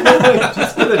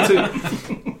 Just the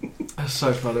two. That's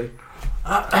so funny.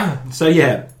 So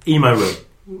yeah, emo room.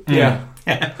 Yeah.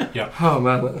 Yeah. Oh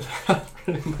man, that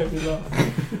really made me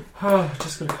laugh. Oh,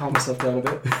 just going to calm myself down a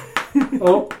bit.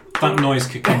 Oh, That noise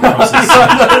could come across as...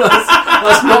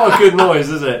 that's not a good noise,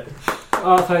 is it?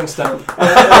 Oh, thanks, Dan.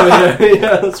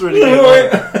 Yeah, that's really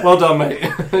good. Well done, mate.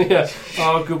 Yeah.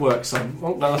 Oh, good work, son.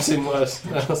 Oh, no, that's even worse.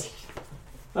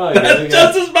 Oh, yeah, there you go.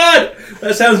 Just as bad.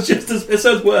 That sounds it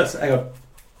sounds worse. Hang on.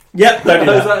 Yep, don't do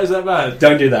that. Is that bad?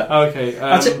 Don't do that. Okay.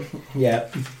 That's it. Yeah.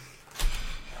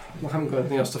 I haven't got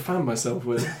anything else to fan myself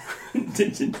with.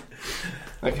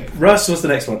 Okay. Russ, what's the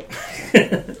next one?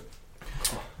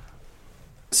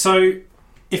 So,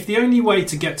 if the only way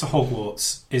to get to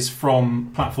Hogwarts is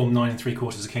from platform 9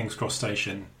 3/4 of King's Cross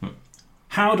Station,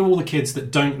 how do all the kids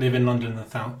that don't live in London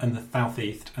and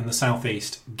the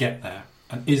southeast get there?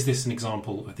 And is this an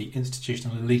example of the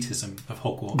institutional elitism of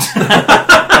Hogwarts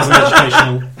as an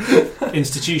educational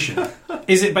institution?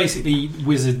 Is it basically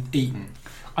Wizard Eton?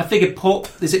 I figured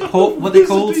port. Is it port? What they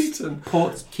called? Eton.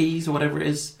 Port keys or whatever it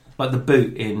is, like the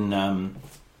boot in.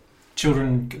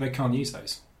 Children, they can't use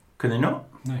those. Can they not?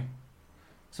 No.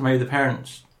 So maybe the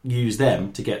parents use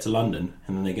them to get to London,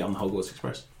 and then they get on the Hogwarts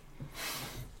Express.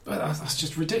 But that's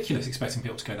just ridiculous, expecting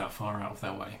people to go that far out of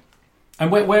their way.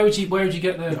 And where would you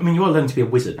get the? I mean, you are learning to be a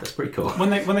wizard. That's pretty cool. When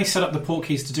they set up the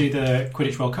portkeys to do the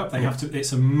Quidditch World Cup, they have to.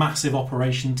 It's a massive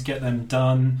operation to get them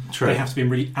done. True. They have to be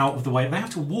really out of the way. They have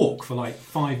to walk for like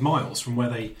 5 miles from where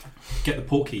they get the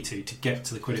portkey to get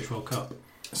to the Quidditch World Cup.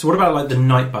 So what about like the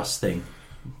night bus thing?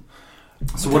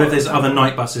 So what if there's other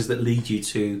night buses that lead you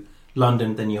to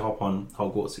London, then you hop on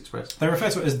Hogwarts Express? They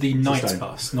refer to it as the night Sustain.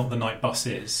 bus, not the night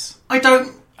buses. I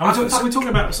don't. So we're talking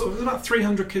about sort of about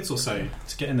 300 kids or so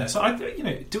to get in there. So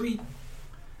the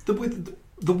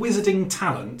wizarding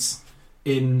talent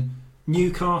in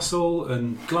Newcastle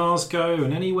and Glasgow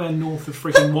and anywhere north of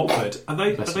freaking Watford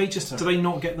do they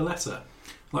not get the letter?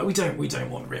 Like we don't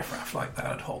want riffraff like that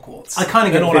at Hogwarts. I kind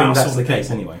of get They're the not feeling our that's sort the of case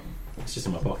people. anyway. It's just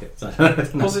in my pocket. So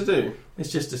What's it do?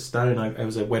 It's just a stone. It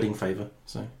was a wedding favour,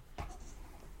 so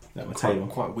at my table.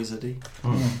 Quite wizardy. I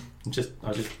was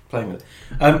just playing with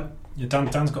it. Yeah,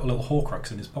 Dan's got a little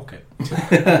Horcrux in his pocket.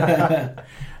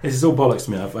 This is all bollocks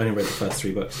to me. I've only read the first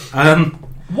 3 books.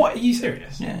 What, are you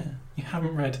serious? Yeah, You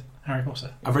haven't read Harry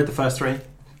Potter? I've read the first 3,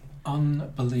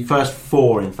 Unbelievable. first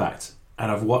 4 in fact, and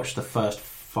I've watched the first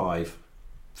 5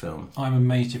 films. I'm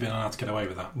amazed you've been allowed to get away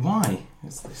with that. Why?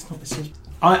 It's not.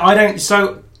 I don't.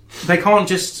 So they can't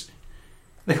just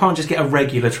get a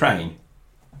regular train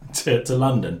to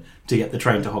London to get the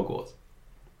train to Hogwarts.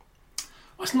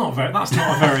 That's not a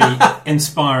very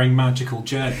inspiring, magical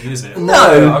journey, is it?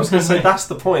 No. I was going to say that's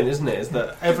the point, isn't it? Is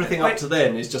that everything up to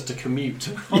then is just a commute.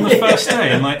 On the first day,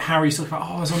 and like Harry's talking about,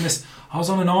 I was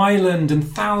on an island, and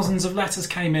thousands of letters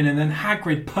came in, and then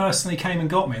Hagrid personally came and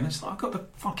got me, and it's like, I got the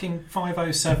fucking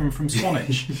 507 from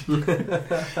Swanage.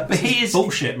 But he is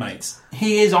bullshit, mates.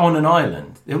 He is on an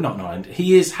island. Not an island.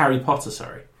 He is Harry Potter.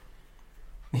 Sorry.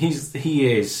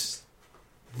 He is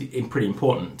pretty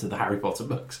important to the Harry Potter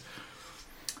books.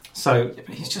 So Yeah,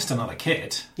 but he's just another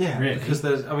kid. Yeah, really. because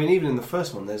even in the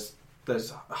first one, there's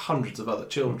hundreds of other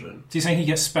children. Do you think he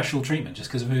gets special treatment just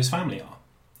because of who his family are?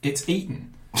 It's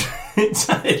Eton.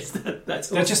 that's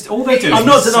They're just all they do. I'm is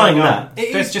not setting denying up-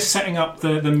 that. They're just setting up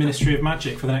the Ministry of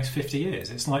Magic for the next 50 years.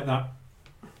 It's like that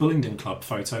Bullingdon Club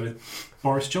photo with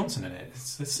Boris Johnson in it.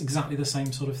 It's exactly the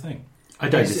same sort of thing. I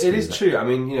don't. It disagree is with true. I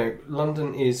mean,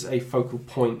 London is a focal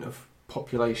point of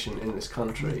population in this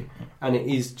country, and it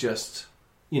is just,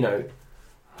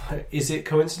 is it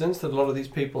coincidence that a lot of these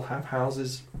people have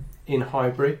houses in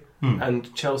Highbury that.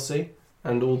 and Chelsea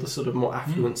and all the sort of more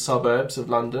affluent suburbs of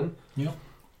London? Yeah.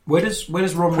 Where does Ron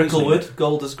Weasley Cricklewood, live?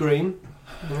 Golders Green.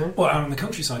 Well, out in the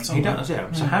countryside. He somewhere. does,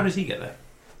 yeah. So how does he get there?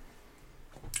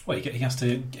 Well,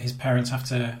 his parents have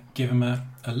to give him a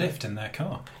lift in their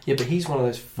car. Yeah, but he's one of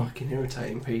those fucking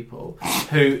irritating people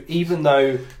who, even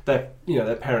though their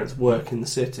parents work in the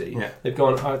city, Yeah. they've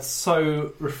gone, it's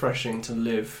so refreshing to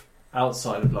live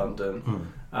outside of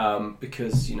London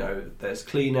because, there's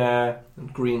clean air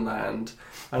and green land.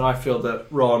 And I feel that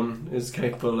Ron is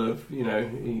capable of,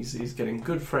 he's getting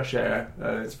good fresh air.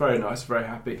 It's very nice, very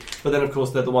happy. But then, of course,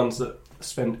 they're the ones that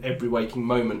spend every waking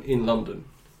moment in London.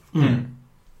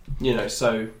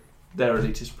 So they're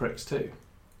elitist pricks too.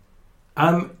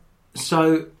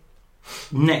 So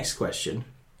next question,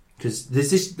 because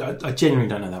I genuinely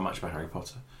don't know that much about Harry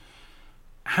Potter.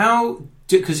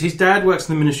 Because his dad works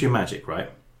in the Ministry of Magic, right?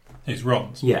 Who's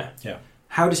Ron's? Yeah. Yeah.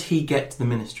 How does he get to the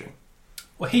Ministry?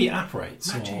 Well, he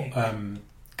apparates Magic. or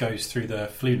goes through the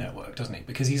flu network, doesn't he?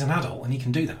 Because he's an adult and he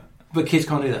can do that. But kids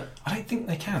can't do that. I don't think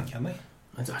they can they?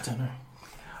 I don't know.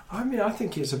 I mean, I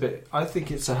think it's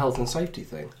a health and safety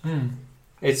thing.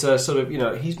 It's a sort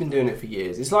of, he's been doing it for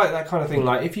years. It's like that kind of thing.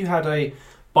 Like if you had a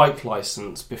bike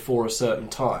license before a certain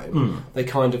time, they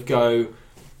kind of go,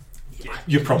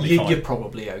 You're probably fine. You're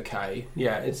probably okay.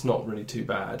 Yeah, it's not really too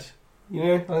bad.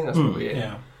 I think that's probably it.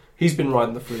 Yeah. He's been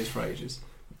riding the flus for ages.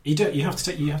 You have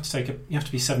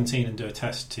to be 17 and do a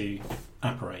test to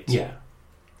apparate. Yeah.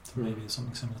 So maybe there's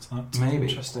something similar to that. Maybe.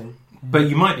 Interesting. But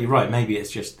you might be right. Maybe it's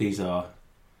just it's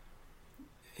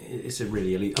a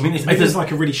really elite. I mean, Maybe there's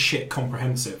like a really shit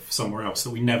comprehensive somewhere else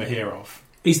that we never hear of.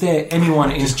 Is there anyone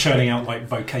Just churning out like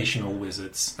vocational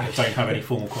wizards that don't have any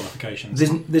formal qualifications?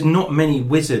 There's not many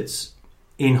wizards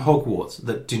in Hogwarts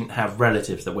that didn't have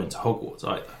relatives that went to Hogwarts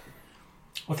either.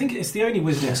 I think it's the only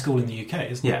wizarding school in the UK,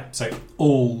 isn't it? Yeah. So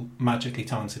all magically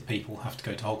talented people have to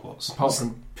go to Hogwarts. Apart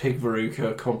from Pig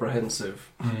Veruca Comprehensive.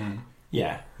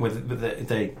 Yeah, with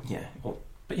they yeah.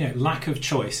 But lack of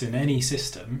choice in any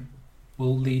system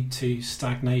will lead to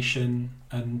stagnation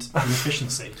and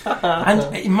inefficiency.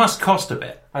 And it must cost a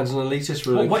bit. And an elitist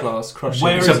ruling class crushing.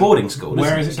 Where It's is a boarding school.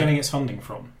 Where isn't is it getting its funding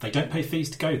from? They don't pay fees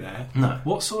to go there. No.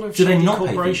 What sort of Do they shady not pay fees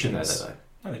to corporations? go there,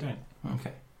 No, they don't. though?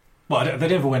 Okay. Well, they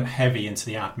never went heavy into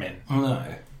the admin. No.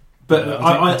 But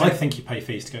I don't think you pay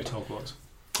fees to go to Hogwarts.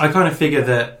 I kind of figure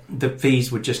that the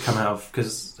fees would just come out of...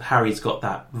 Because Harry's got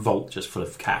that vault just full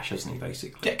of cash, hasn't he,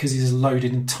 basically? Yeah, because he's a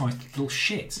loaded, entitled little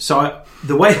shit. So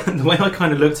the way I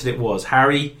kind of looked at it was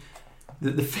Harry...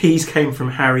 The fees came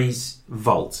from Harry's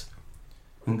vault.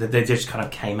 And they just kind of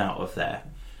came out of there.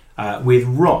 With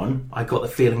Ron, I got the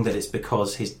feeling that it's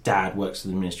because his dad works for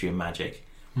the Ministry of Magic.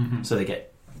 Mm-hmm. So they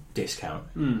get discount.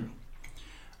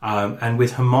 And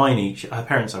with Hermione, her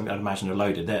parents, I'd imagine, are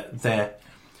loaded.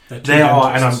 They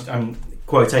are, and I'm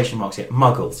quotation marks here,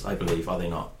 muggles, I believe, are they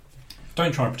not?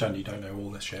 Don't try and pretend you don't know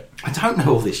all this shit. I don't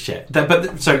know all this shit.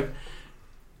 So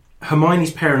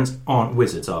Hermione's parents aren't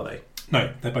wizards, are they?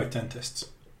 No, they're both dentists.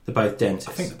 They're both dentists.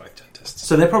 I think they're both dentists.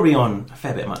 So they're probably on a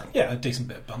fair bit of money. Yeah, a decent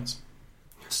bit of buns.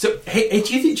 So hey,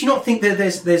 do you not think that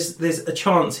there's a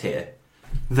chance here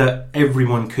that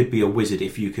everyone could be a wizard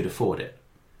if you could afford it?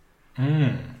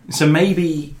 So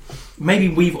maybe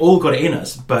we've all got it in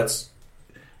us, but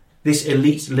this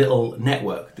elite little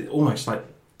network, almost like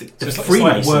the It's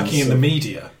Freemasons, like working in the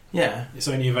media. Yeah. It's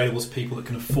only available to people that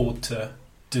can afford to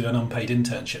do an unpaid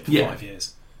internship for 5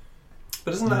 years.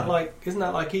 But isn't that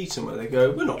like Eton, where they go,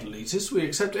 we're not elitists, we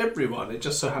accept everyone. It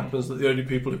just so happens that the only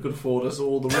people who could afford us are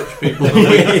all the rich people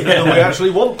that we actually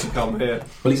want to come here.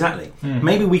 Well, exactly.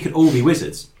 Maybe we could all be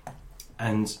wizards,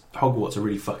 and Hogwarts are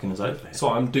really fucking us over here. So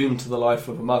I'm doomed to the life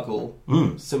of a muggle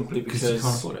simply because you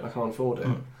can't afford it. I can't afford it.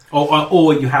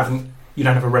 Or you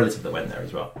don't have a relative that went there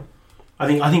as well. I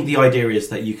think the idea is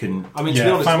that you can. I mean, to be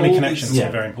honest, family all connections these,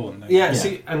 are very important. Yeah,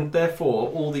 see, and therefore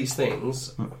all these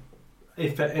things,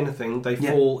 if anything, they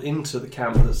fall into the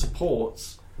camp that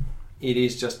supports. It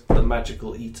is just the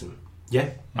magical Eton.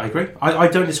 Yeah, I agree. I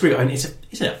don't disagree. I mean,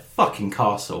 it's a fucking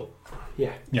castle.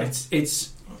 Yeah.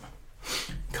 It's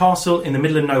castle in the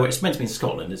middle of nowhere. It's meant to be in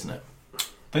Scotland, isn't it?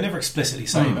 They never explicitly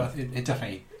say, but it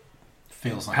definitely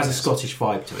feels like it has this. a Scottish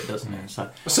vibe to it, doesn't it?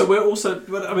 So we're also,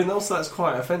 but I mean, also that's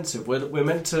quite offensive. We're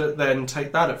meant to then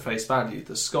take that at face value,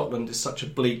 that Scotland is such a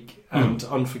bleak and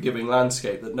unforgiving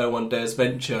landscape that no one dares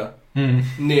venture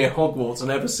near Hogwarts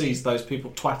and ever sees those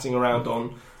people twatting around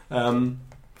on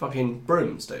fucking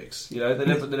broomsticks. You know, they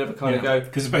never kind of go,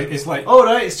 because it's like, oh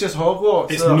no, it's just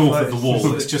Hogwarts. It's north of the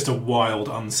wall. It's just a wild,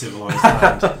 uncivilized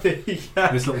land.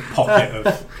 This little pocket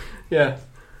of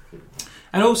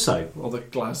And also, well, the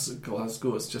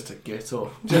Glasgow is just a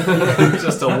ghetto,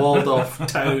 just a walled-off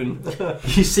town.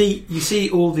 you see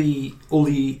all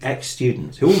the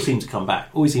ex-students who all seem to come back,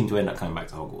 always seem to end up coming back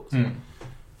to Hogwarts.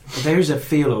 But there is a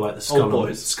feel of like the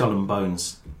skull and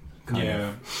bones kind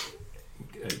of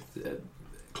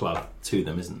club to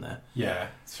them, isn't there? Yeah,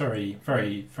 it's very,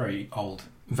 very, very old,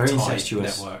 very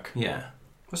incestuous network. Yeah.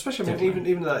 Especially, I mean,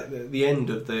 even like the end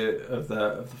of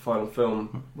the final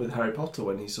film with Harry Potter,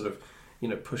 when he sort of,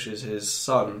 pushes his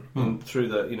son through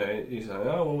the, he's like,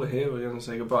 oh, well, we're here, we're going to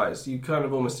say goodbyes. You kind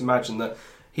of almost imagine that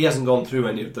he hasn't gone through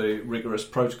any of the rigorous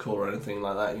protocol or anything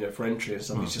like that, for entry and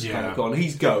stuff. He's just kind of gone,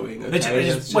 he's going. Okay? They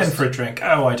just went for a drink.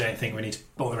 Oh, I don't think we need to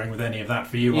bothering with any of that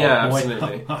for you. Yeah, boy.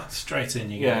 absolutely. Straight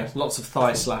in you go. Yeah, lots of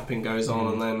thigh slapping goes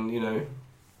on, and then,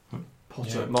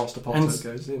 Master Potter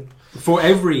goes in. For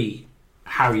every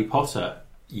Harry Potter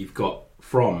you've got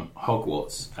from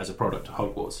Hogwarts as a product of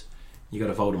Hogwarts, you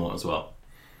got a Voldemort as well.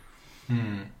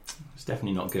 It's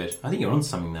definitely not good. I think you're on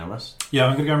something there, Russ. Yeah,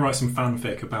 I'm going to go and write some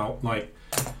fanfic about like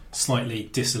slightly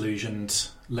disillusioned,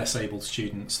 less able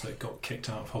students that got kicked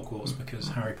out of Hogwarts because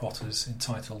Harry Potter's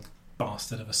entitled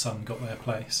bastard of a son got their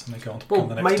place, and they go on to become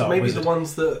the next Dark maybe Wizard. the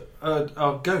ones that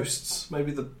are ghosts.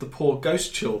 Maybe the poor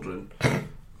ghost children.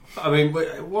 I mean,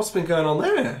 what's been going on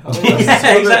there? I mean,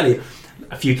 exactly.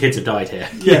 A few kids have died here.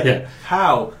 Yeah.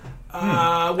 How?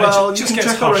 Well, just you can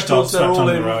gets check our hushed up, records. They're all swept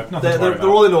in. under the rug. They're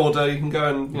all in order. You can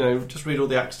go and just read all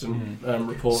the accident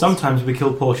reports. Sometimes we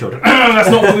kill poor children. That's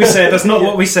not what we said. That's not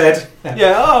what we said.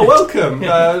 Yeah. Oh, welcome.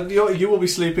 You will be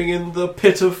sleeping in the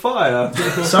pit of fire.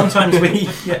 Sometimes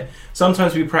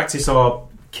we practice our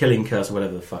killing curse or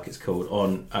whatever the fuck it's called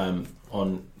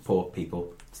on poor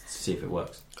people to see if it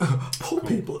works. Poor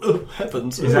people. Oh,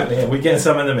 heavens. Exactly. Yeah, we get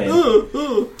some of them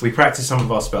in. We practice some of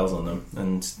our spells on them,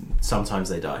 and sometimes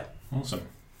they die. Awesome.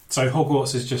 So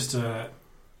Hogwarts is just a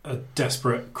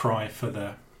desperate cry for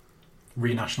the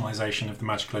renationalisation of the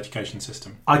magical education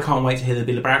system. I can't wait to hear the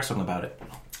Billy Bragg song about it.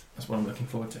 That's what I'm looking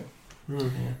forward to.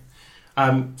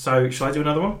 Yeah. So, shall I do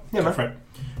another one? Yeah, Go for it.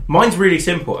 Mine's really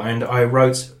simple, and I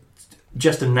wrote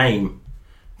just a name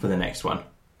for the next one.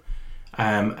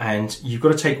 And you've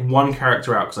got to take one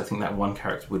character out because I think that one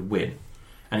character would win.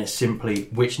 And it's simply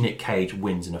which Nick Cage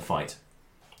wins in a fight.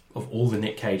 Of all the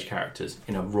Nick Cage characters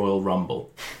in a Royal Rumble,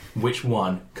 which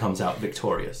one comes out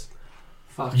victorious?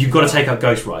 You've got to take out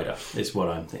Ghost Rider, is what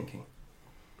I'm thinking.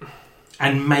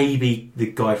 And maybe the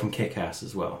guy from Kick-Ass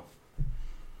as well.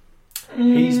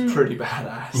 He's pretty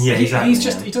badass. Yeah, exactly. He's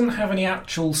just he doesn't have any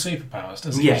actual superpowers,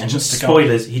 does he? Yeah, He's and just a guy.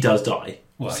 spoilers, he does die.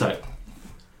 Well, So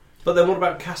But then what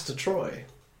about Castor Troy?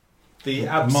 The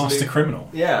absolute... master criminal.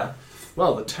 Yeah.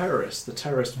 Well, the terrorist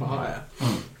for hire.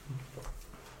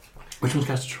 which one's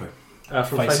Castor Troy? From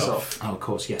Face Face Off. Off. Oh, of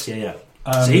course, yes, yeah.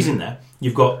 Um, So he's in there.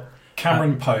 You've got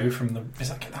Cameron Poe from the... Is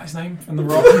that his name? From The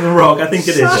Rock? The Rock, I think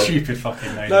it is. Stupid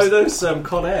fucking name. No, those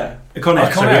Con Air. Con Air,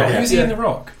 Con sorry, Air. yeah. Who's he in The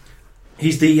Rock?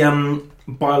 He's the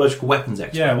biological weapons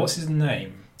expert. Yeah, what's his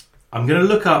name? I'm going to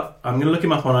look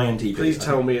him up on IMDb. Please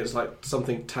tell me it's like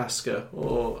something Tasker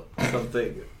or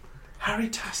something. Harry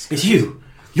Tasker. It's you.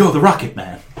 You're the Rocket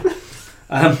Man.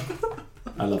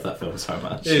 I love that film so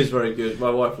much. It is very good. My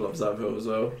wife loves that film as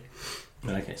well.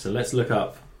 Okay, so let's look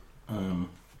up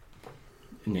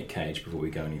Nick Cage before we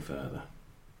go any further.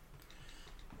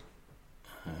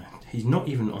 He's not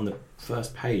even on the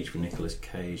first page for Nicolas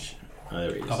Cage. Oh,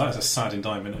 there he is. Oh, that is a sad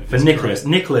indictment of For his Nicholas.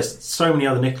 career. Nicholas, so many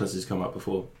other Nicholases come up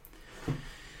before.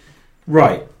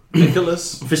 Right.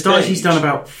 Nicholas. For starters, Cage. he's done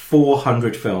about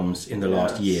 400 films in the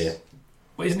last year.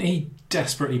 Well, isn't he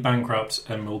desperately bankrupt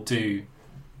and will do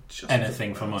Just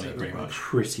anything for about money, pretty much?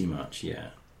 Pretty much, yeah.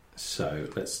 So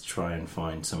let's try and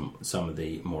find some of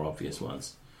the more obvious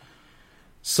ones.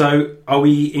 So are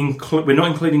we we're not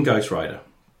including Ghost Rider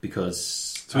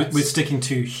because So we're sticking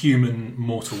to human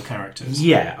mortal characters.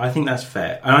 yeah, I think that's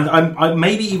fair. And I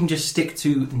maybe even just stick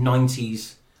to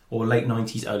 90s or late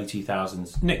 90s, early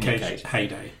 2000s. Nick Cage,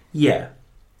 heyday. Yeah.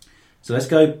 So let's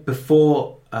go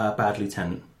before Bad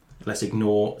Lieutenant. Let's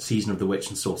ignore Season of the Witch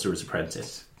and Sorcerer's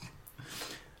Apprentice.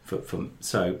 For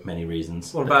so many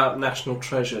reasons. What about National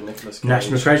Treasure, Nicholas Cage?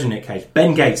 National Treasure, Nick Cage.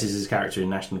 Ben Gates is his character in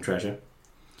National Treasure.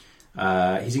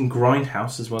 He's in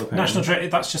Grindhouse as well, apparently. National Treasure,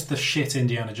 that's just the shit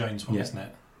Indiana Jones one, Yeah. isn't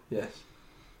it? Yes.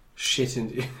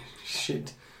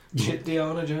 Shit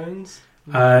Diana Jones?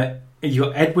 You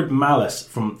got Edward Malice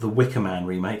from the Wicker Man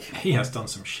remake. He has done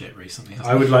some shit recently, hasn't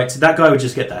I would like to... That guy would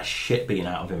just get that shit beaten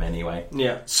out of him anyway.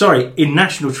 Yeah. Sorry, in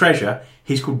National Treasure,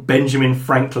 he's called Benjamin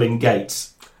Franklin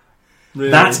Gates.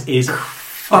 Really? That is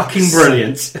fucking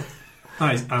brilliant. he?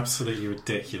 That is absolutely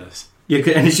ridiculous. Yeah,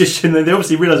 and it's just... And they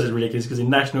obviously realise it's ridiculous because in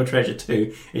National Treasure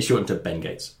 2, it's shortened to Ben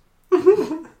Gates.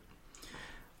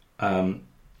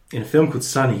 In a film called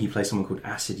Sunny, he plays someone called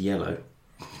Acid Yellow.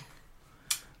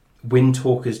 Wind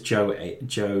Talker's Joe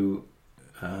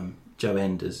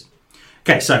Enders.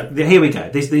 Okay, so here we go.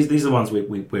 These are the ones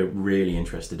we're really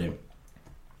interested in.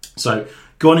 So,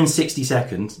 Gone in 60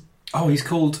 Seconds. Oh, he's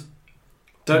called...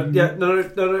 No.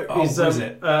 Oh, He's, what is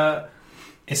it?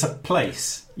 It's a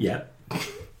place. Yeah.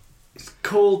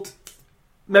 called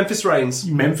Memphis Reigns.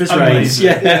 Memphis Amazing.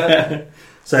 Reigns. Yeah.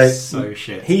 So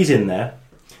shit. he's in there.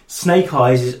 Snake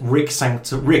Eyes is Rick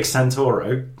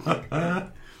Santoro.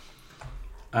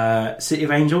 City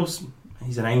of Angels.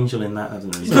 He's an angel in that. That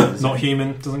doesn't really count, does Not it?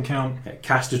 human, doesn't count. Yeah,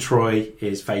 Castor Troy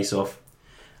is Face Off.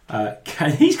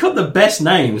 He's got the best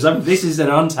names. this is an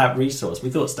untapped resource. We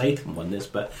thought Statham won this,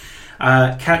 but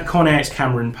Con Air is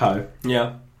Cameron Poe.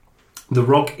 Yeah. The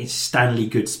Rock is Stanley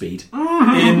Goodspeed.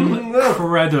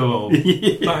 Incredible.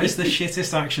 That is the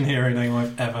shittest action hero name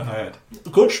I've ever heard.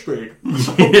 Goodspeed.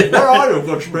 Where are you,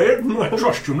 Goodspeed? I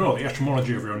trust you know the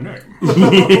etymology of your name.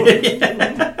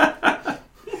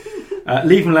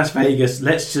 Leaving Las Vegas,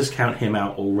 let's just count him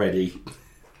out already.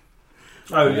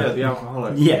 Oh, yeah, the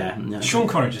alcoholic. Yeah. No. Sean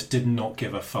Connery just did not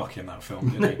give a fuck in that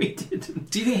film, No, did he? he didn't.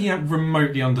 Do you think he had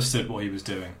remotely understood what he was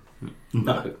doing?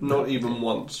 No. Not even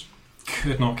once.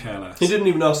 Could not care less. He didn't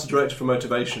even ask the director for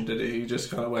motivation, did he? He just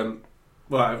kind of went,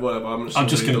 right, whatever, I'm just going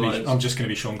read to the be. lines. I'm just going to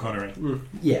be Sean Connery.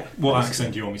 Yeah. What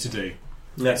accent do you want me to do?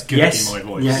 Let's It's going to be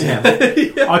my voice.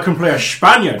 Yeah. I can play a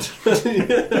Spaniard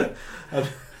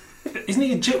Isn't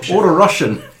he Egyptian? or a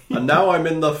Russian. And now I'm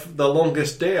in the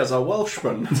longest day as a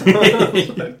Welshman.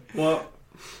 What?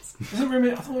 I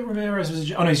thought Ramirez was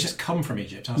Egyptian. Oh no, he's just come from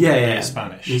Egypt. Hasn't Yeah, he? yeah. He's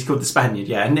Spanish. He's called the Spaniard,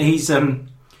 yeah. And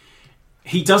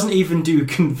he doesn't even do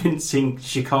convincing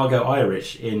Chicago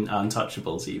Irish in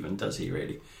Untouchables even, does he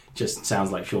really? Just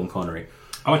sounds like Sean Connery.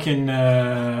 I can...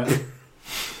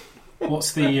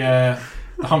 what's the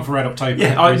Hunt for Red October?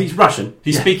 Yeah, he's Russian.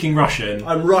 He's Yeah. speaking Russian.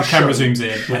 I'm The Russian. camera zooms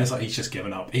in, and it's like he's just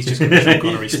given up. He's just going to be Sean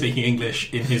Connery speaking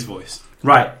English in his voice.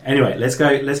 Right, anyway, let's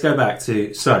go back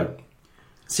to... So,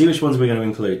 see which ones we're going to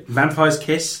include. Vampire's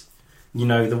Kiss, You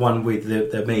know, the one with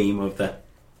the meme of that.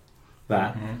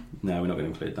 Mhm. No, we're not going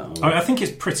to include that one. I think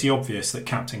it's pretty obvious that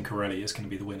Captain Corelli is going to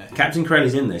be the winner. Captain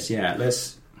Corelli's in this, yeah.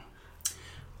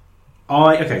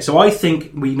 So I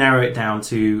think we narrow it down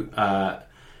to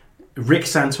Rick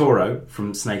Santoro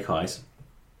from Snake Eyes,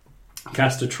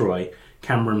 Castor Troy,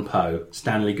 Cameron Poe,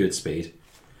 Stanley Goodspeed,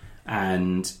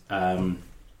 and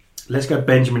let's go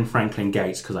Benjamin Franklin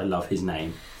Gates because I love his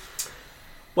name.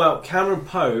 Well, Cameron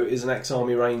Poe is an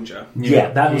ex-army ranger. Yeah,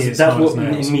 that's what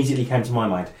nails. immediately came to my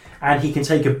mind. And he can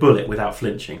take a bullet without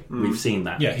flinching. We've seen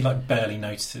that. Yeah, he like barely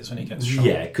notices when he gets shot.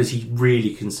 Yeah, because he's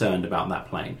really concerned about that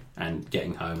plane and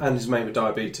getting home. And his mate with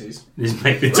diabetes. His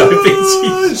mate with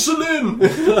diabetes. Insulin!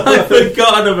 I've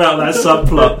forgotten about that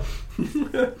subplot.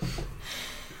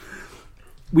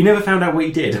 We never found out what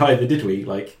he did either, did we?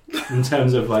 Like, in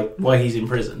terms of like why he's in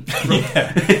prison.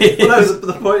 Yeah. Well, no,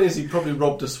 the point is he probably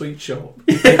robbed a sweet shop.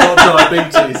 He got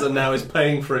diabetes and now is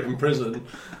paying for it in prison.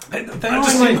 They I are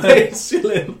just like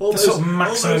insulin. the sort of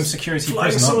maximum security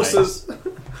flying prison, aren't they? saucers.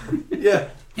 Yeah.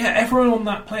 Yeah, everyone on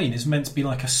that plane is meant to be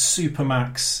like a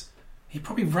supermax. He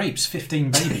probably rapes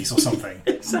 15 babies or something.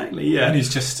 Exactly, yeah. And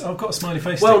he's just, I've got a smiley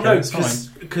face. Well, sticker, no, it's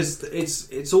fine. because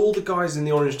it's all the guys in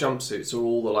the orange jumpsuits are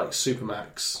all the like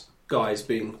Supermax guys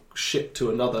being shipped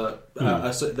to another.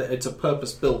 It's a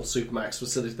purpose-built Supermax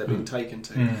facility they're being taken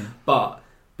to, but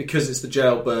because it's the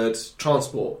jailbird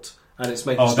transport. And it's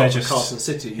making stop at Carson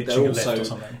City. They're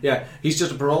also, yeah, he's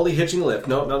just a parolee hitching a lift.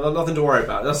 No, nothing to worry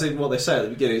about. That's what they say at the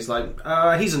beginning. It's like,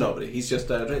 he's a nobody. He's just,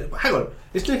 hang on,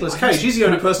 it's Nicolas Cage. He's the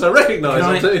only person I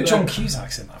recognise. John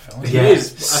Cusack's in that film. He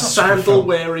is a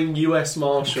sandal-wearing US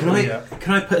Marshal.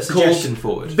 Can I put a suggestion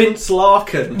forward? Vince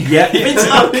Larkin. Yeah, Vince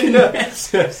Larkin.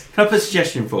 Yes. Can I put a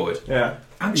suggestion forward? Yeah.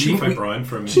 And Chief O'Brien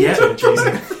from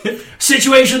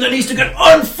Situation that needs to get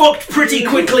unfucked pretty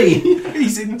quickly.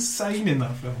 He's insane in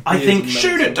that film. I think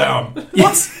shoot it down.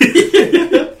 What?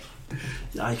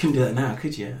 I couldn't do that now,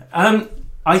 could you?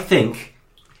 I think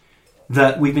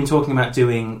that we've been talking about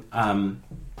doing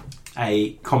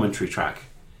a commentary track.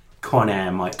 Con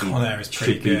Air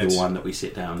should be the one that we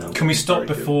sit down and. Can we stop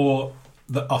before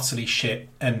the utterly shit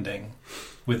ending?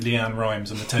 With Leanne Rimes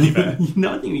and the teddy bear.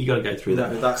 No, I think you got to go through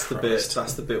that. No, that's the bit.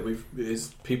 That's the bit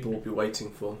people will be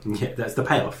waiting for. Yeah, that's the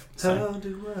payoff. How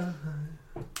do I?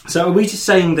 So are we just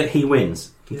saying that he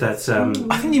wins? Yeah. That's.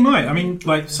 I think you might. I mean,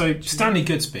 so Stanley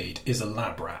Goodspeed is a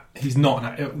lab rat. He's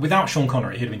not without Sean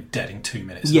Connery. He'd have been dead in 2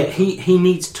 minutes. Yeah, he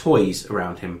needs toys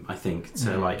around him. I think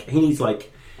so. Like he needs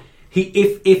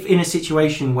if in a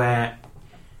situation where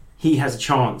he has a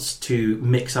chance to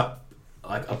mix up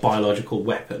like a biological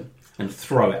weapon. And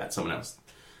throw it at someone else.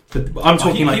 But I'm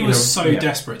talking he was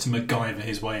desperate to MacGyver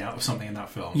his way out of something in that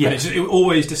film. Yeah. But it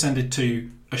always descended to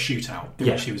a shootout in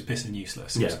which he was pissing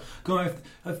useless. Yeah. Guy,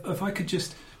 if I could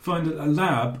just find a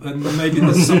lab and maybe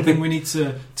there's something we need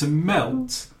to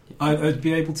melt, I'd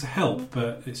be able to help.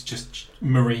 But it's just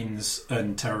Marines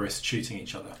and terrorists shooting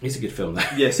each other. It's a good film, though.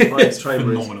 Yes, it's a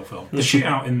phenomenal film. The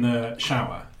shootout in the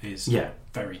shower is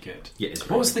very good. Yeah,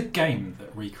 what was the game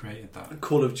that recreated that?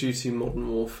 Call of Duty Modern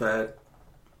Warfare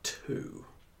 2.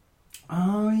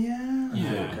 Oh, yeah.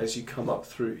 Yeah. As you come up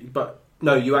through... But,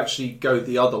 no, you actually go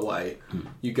the other way.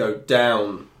 You go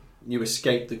down... You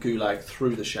escape the gulag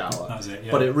through the shower. That's it,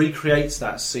 yeah. But it recreates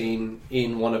that scene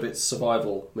in one of its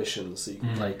survival missions. So you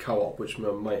can play co-op, which my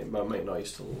mate and I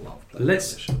used to love playing.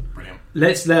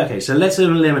 Brilliant. So let's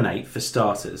eliminate, for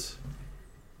starters...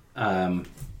 I'm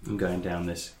going down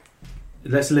this...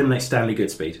 Let's eliminate Stanley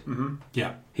Goodspeed. Mm-hmm.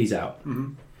 Yeah. He's out.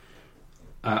 Mm-hmm.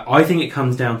 I think it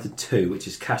comes down to two, which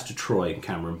is Castor Troy and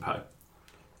Cameron Poe.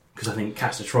 Because I think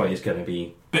Castor Troy is going to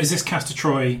be... But is this Castor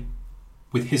Troy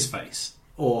with his face?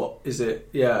 Or is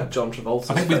it, John Travolta's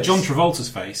face? I think with John Travolta's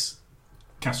face,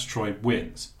 Castor Troy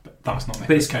wins. But that's not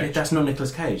Nicolas Cage. That's not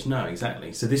Nicolas Cage, no,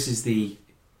 exactly. So this is the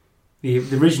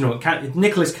original...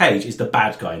 Nicolas Cage is the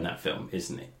bad guy in that film,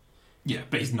 isn't he? Yeah,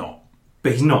 but he's not.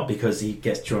 But he's not, because he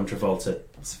gets John Travolta.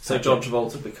 So John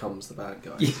Travolta becomes the bad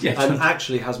guy. Yeah, and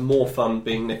actually has more fun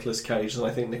being Nicolas Cage than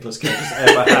I think Nicolas Cage has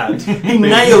ever had. He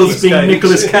nails being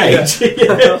Nicolas Cage. Do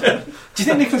you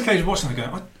think Nicolas Cage watching that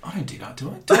going, I don't do that, do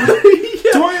I?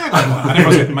 Do I act like that? And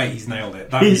everyone's like, mate, he's nailed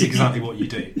it. That is exactly what you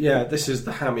do. Yeah, this is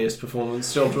the hammiest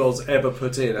performance John Travolta's ever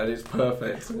put in, and it's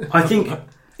perfect. I think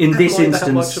in this instance...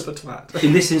 That much of a twat.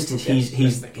 In this instance,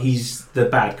 he's the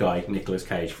bad guy, Nicolas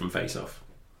Cage, from Face Off.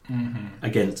 Mm-hmm.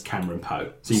 Against Cameron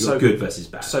Poe. So you've got good versus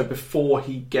bad. So before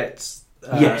he gets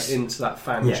into that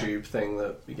fan tube thing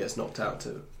that he gets knocked out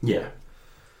to. Yeah.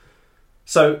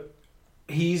 So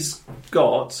he's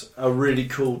got a really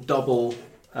cool double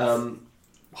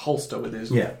holster with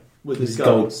his with his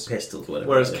gold guns. pistols, whatever.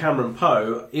 Whereas Cameron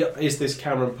Poe, is this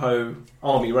Cameron Poe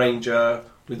Army Ranger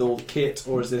with all the kit,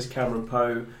 or is this Cameron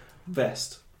Poe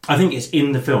vest? I think it's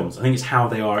in the films. I think it's how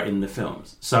they are in the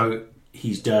films. So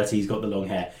he's dirty, he's got the long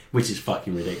hair, which is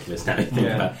fucking ridiculous now you think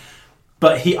about it.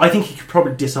 But I think he could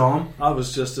probably disarm. I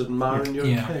was just admiring your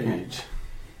cage.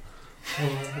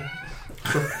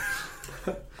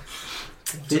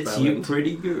 Fits you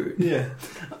pretty good. Yeah.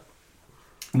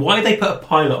 Why did they put a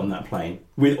pilot on that plane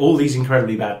with all these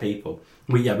incredibly bad people?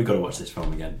 We've got to watch this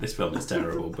film again. This film is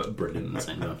terrible, but brilliant at the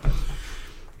same time.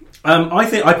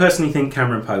 I personally think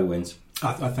Cameron Poe wins.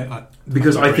 I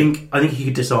think he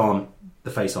could disarm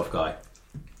the face-off guy.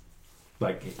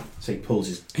 Like, so he pulls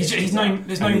his. There's no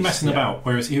messing about.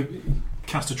 Whereas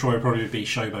Castor Troy would probably be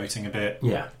showboating a bit.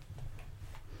 Yeah.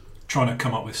 Trying to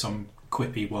come up with some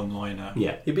quippy one-liner.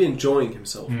 Yeah. He'd be enjoying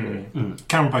himself more.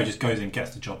 Cameron Poe just goes in,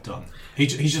 gets the job done. He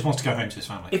just wants to go home to his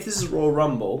family. If this is Royal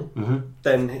Rumble,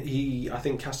 then I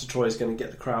think Castor Troy is going to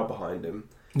get the crowd behind him.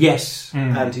 Yes.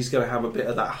 And he's going to have a bit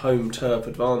of that home turf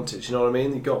advantage, you know what I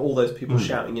mean? You've got all those people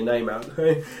shouting your name out.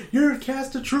 Hey, you're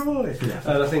Castor Troy! Yeah.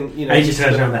 And I think, he just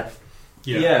turns around there.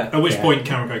 Yeah. At which point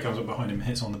Cameron Poe comes up behind him and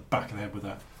hits on the back of the head with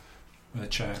a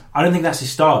chair. I don't think that's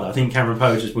his style, though. I think Cameron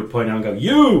Poe just would point out and go,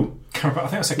 you! I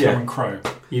think I said Cameron Crowe.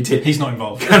 You did. He's not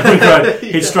involved. Cameron Crowe.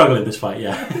 He'd struggle in this fight,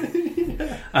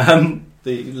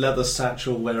 the leather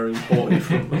satchel wearing boy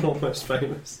from Almost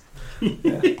Famous.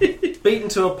 Yeah. Beaten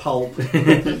to a pulp.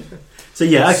 So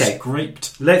okay.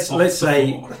 Scraped. Let's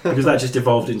say because that just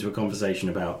evolved into a conversation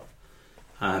about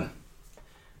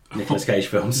Nicolas Cage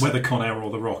films. Whether Con Air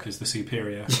or The Rock is the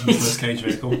superior Nicolas Cage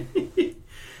vehicle.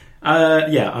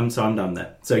 I'm done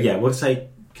there. So we'll say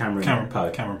Cameron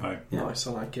Poe. Cameron Poe. Yeah. Nice,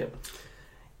 I like it.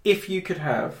 If you could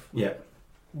have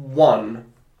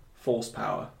one force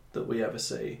power that we ever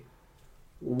see,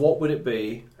 what would it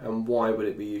be and why would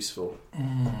it be useful?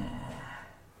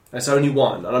 There's only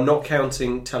one, and I'm not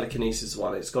counting telekinesis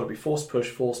one. It's got to be force push,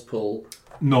 force pull.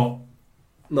 Not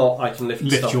I can lift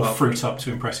stuff your up. fruit up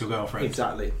to impress your girlfriend.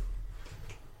 Exactly.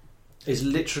 It's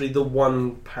literally the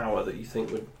one power that you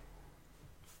think would,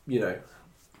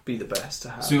 be the best to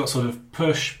have. So you've got sort of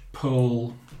push,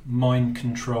 pull, mind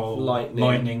control,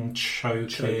 lightning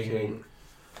choking.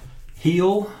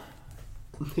 Heal,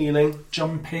 healing,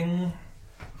 jumping.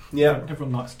 Yeah,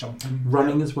 everyone likes jumping.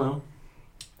 Running as well.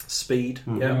 Speed.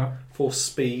 Yeah, force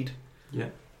speed. Yeah,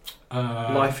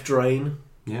 life drain.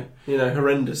 Yeah,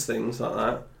 horrendous things like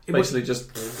that. Basically,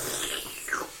 just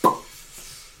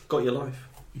got your life.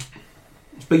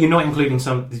 But you're not including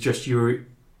just your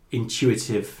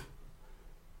intuitive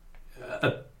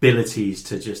abilities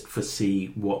to just foresee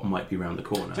what might be around the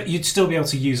corner. But you'd still be able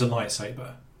to use a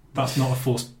lightsaber. That's not a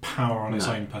force power on its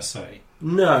own per se.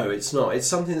 No, it's not. It's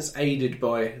something that's aided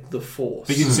by the force.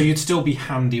 But so you'd still be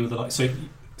handy with a light.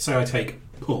 So I take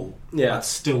pull. Yeah, I'd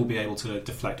still be able to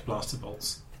deflect blaster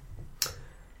bolts.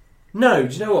 No,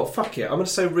 do you know what? Fuck it. I'm going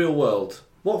to say real world.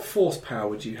 What force power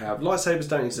would you have? Lightsabers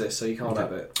don't exist, so you can't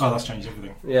have it. Oh, that's changed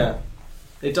everything. Yeah,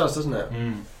 it does, doesn't it?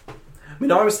 I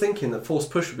mean, I was thinking that force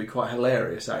push would be quite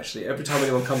hilarious, actually. Every time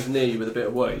anyone comes near you with a bit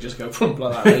of work, you just go boom,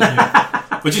 like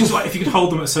that. But just like if you could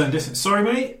hold them at a certain distance. Sorry,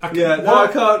 mate. I can't.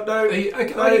 No. Are you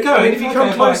going? I mean, if you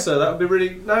come closer, that would be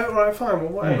really... No, right, fine, well,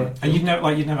 whatever. And you'd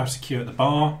never have to queue at the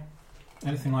bar,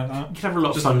 anything like that. You could have a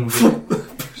lot of fun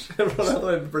with everyone out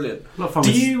there would be brilliant. A lot of fun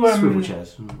with swivel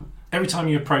chairs. Every time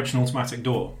you approach an automatic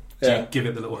door, do you give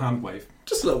it the little hand wave?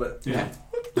 Just a little bit. Yeah.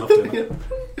 Love doing that.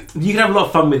 You can have a lot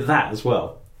of fun with that as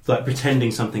well. Like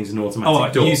pretending something's an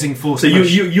automatic door. Using force. So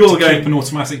you're going keep an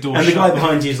automatic door, and the guy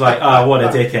behind you is like, what a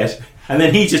dickhead. And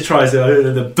then he just tries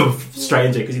the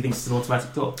stranger because he thinks it's an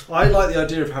automatic door. I like the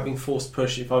idea of having force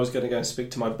push if I was going to go and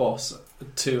speak to my boss,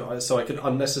 so I could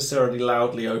unnecessarily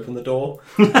loudly open the door.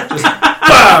 Just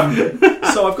BAM!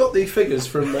 So I've got the figures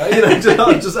from there. I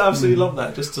just absolutely love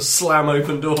that, just to slam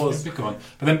open doors. Big one.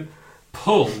 But then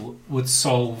pull would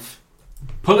solve...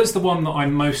 Pull is the one that I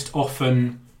most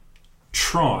often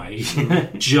try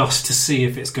just to see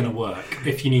if it's going to work.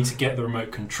 If you need to get the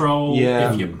remote control,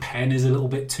 if your pen is a little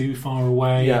bit too far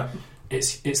away,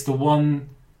 it's the one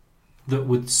that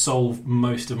would solve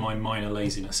most of my minor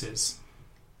lazinesses.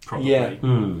 Probably.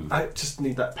 I just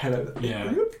need that pen over there.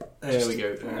 Yeah. There we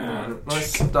go.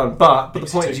 Nice done. But the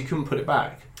point is, you couldn't put it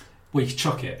back. Well, you can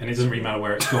chuck it, and it doesn't really matter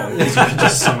where it's gone because you can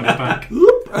just summon it back.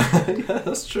 Yeah,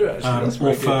 that's true. Actually, that's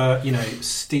or for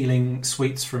stealing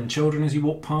sweets from children as you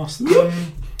walk past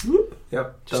them.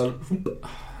 Yep, done.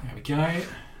 There we go.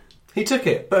 He took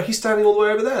it, but he's standing all the way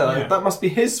over there. Like, that must be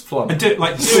his flump. And do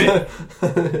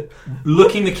it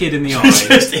looking the kid in the eye,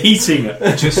 just eating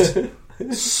it, just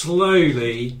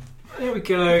slowly here we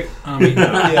go. What are you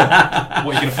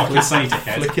going to fucking say,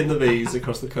 dickhead? Flicking the V's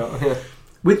across the car. Yeah.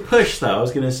 With push, though, I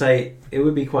was going to say it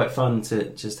would be quite fun to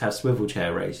just have swivel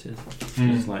chair races.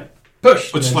 Just like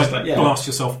push, or just like blast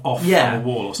yourself off from a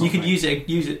wall or something. You could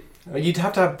use it. You'd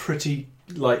have to have pretty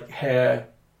hair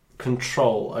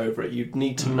control over it. You'd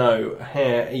need to know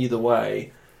hair either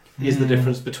way is the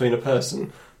difference between a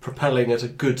person propelling at a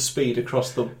good speed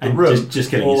across the room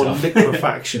just or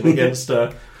liquefaction against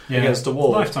a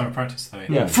wall. Lifetime of practice, though.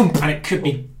 Yeah. And it could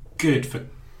be good for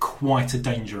quite a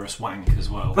dangerous wank as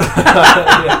well.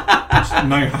 Yeah,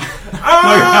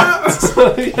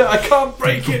 I can't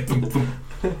break it.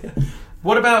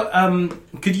 What about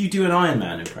could you do an Iron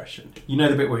Man impression? You know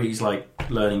the bit where he's like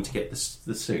learning to get the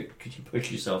suit. Could you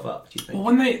push yourself up? Do you think? Well,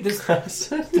 when there's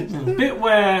the bit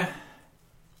where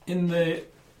in the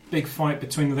big fight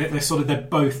between them, they're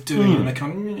both doing it and they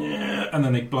kind of, and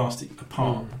then they blast it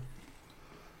apart.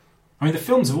 I mean, the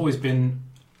films have always been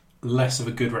less of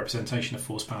a good representation of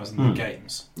force powers than the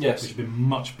games. Yes. Which have been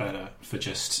much better for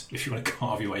just, if you want to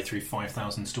carve your way through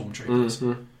 5,000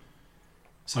 stormtroopers.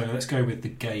 So let's go with the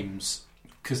games,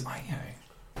 because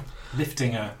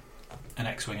lifting an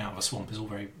X-wing out of a swamp is all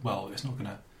very well. It's not going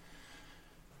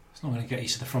to get you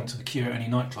to the front of the queue at any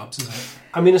nightclubs, is it?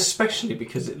 I mean, especially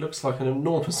because it looks like an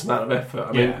enormous amount of effort.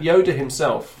 I mean, Yoda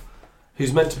himself,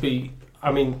 who's meant to be,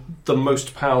 the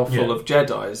most powerful of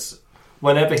Jedis,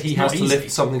 whenever he has to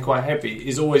lift something quite heavy,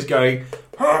 is always going.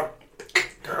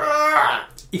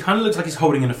 He kind of looks like he's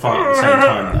holding in a fart at the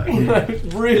same time,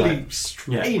 though. Really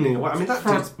straining away. I mean, that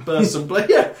just bursts and blood.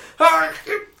 Yeah.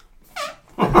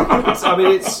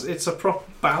 It's a proper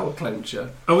bowel clencher.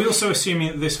 Are we also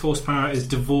assuming that this force power is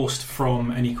divorced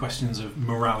from any questions of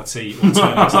morality or turning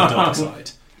to the dark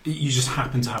side? You just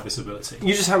happen to have this ability.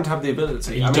 You just happen to have the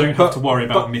ability. You don't have to worry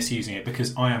about misusing it,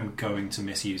 because I am going to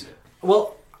misuse it.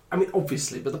 Well,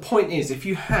 obviously, but the point is, if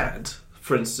you had,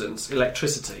 for instance,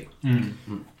 electricity,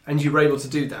 and you were able to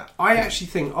do that, I actually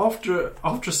think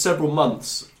after several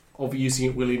months of using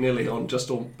it willy-nilly on just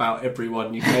about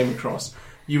everyone you came across,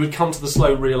 you would come to the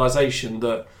slow realisation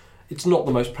that it's not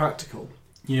the most practical.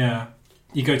 Yeah.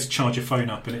 You go to charge your phone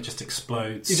up and it just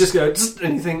explodes. You just go,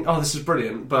 and you think, this is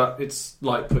brilliant, but it's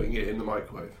like putting it in the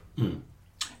microwave.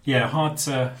 Yeah, hard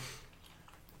to...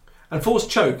 And force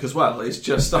choke as well is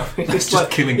just, it's just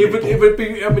like killing people. people.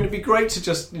 It'd be great to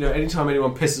just, anytime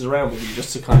anyone pisses around with you,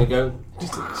 just to kind of go,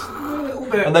 just a little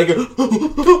bit, and they go,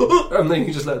 and then you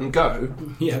can just let them go.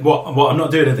 Yeah. What? I'm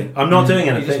not doing anything. I'm not doing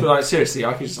anything. You just be like, seriously,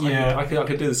 I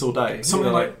could do this all day.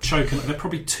 Something like choke, they're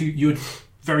probably you would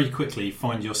very quickly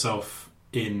find yourself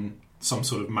in some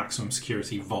sort of maximum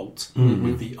security vault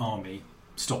with the army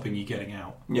stopping you getting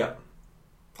out. Yeah.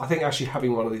 I think actually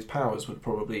having one of these powers would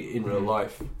probably, in real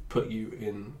life, put you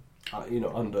in,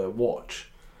 under watch.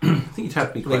 I think you'd have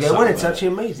to be quite. They go, it's actually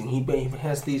amazing. He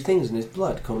has these things in his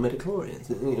blood called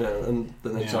midichlorians, and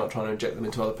then they start trying to inject them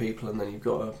into other people, and then you've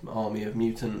got an army of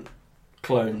mutant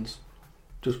clones.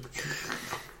 Just.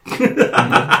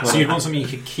 So you'd want something you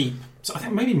could keep. So I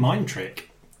think maybe Mind Trick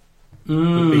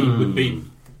would be,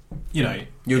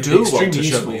 You do want to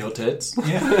show me your tits.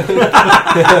 Yeah.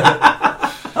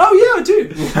 Oh yeah, I do.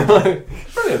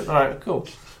 Brilliant. All right, cool.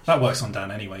 That works on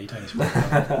Dan anyway. You don't need to worry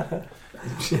about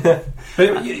it.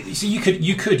 But so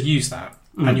you could use that,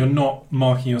 and you're not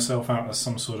marking yourself out as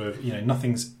some sort of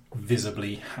nothing's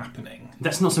visibly happening.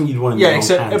 That's not something you'd want.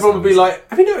 Except everyone would be like,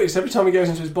 "Have you noticed? Every time he goes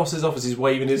into his boss's office, he's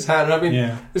waving his hand."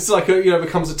 It's like it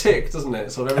becomes a tick, doesn't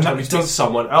it? So every time he does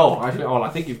someone, I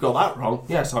think you've got that wrong.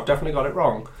 Yes, I've definitely got it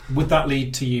wrong. Would that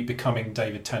lead to you becoming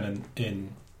David Tennant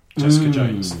in Jessica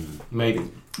Jones? Maybe.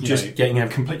 Just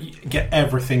get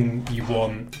everything you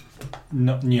want,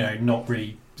 not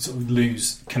really sort of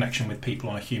lose connection with people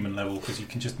on a human level, because you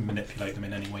can just manipulate them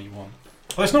in any way you want.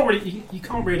 Well, it's not really. You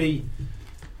can't really.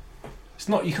 It's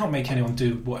not. You can't make anyone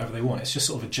do whatever they want. It's just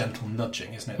sort of a gentle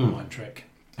nudging, isn't it? The mind trick,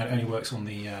 and it only works on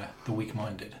the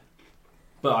weak-minded.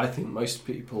 But I think most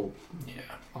people,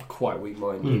 are quite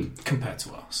weak-minded compared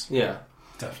to us. Yeah,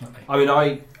 definitely. I mean,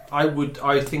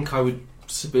 I think I would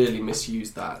severely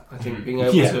misuse that. I think being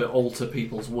able to alter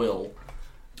people's will,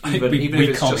 even if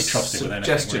it's can't just be trusted suggestion, with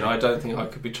anything, really. I don't think I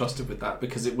could be trusted with that,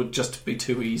 because it would just be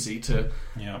too easy to.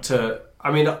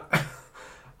 I mean,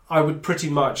 I would pretty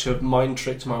much have mind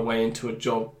tricked my way into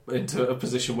a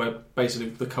position where basically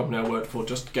the company I worked for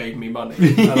just gave me money,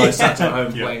 and I sat at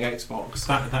home playing Xbox.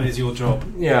 That is your job,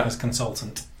 as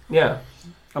consultant. Yeah.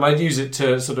 And I'd use it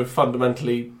to sort of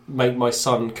fundamentally make my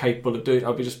son capable of doing it.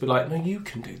 I'd just be like, no, you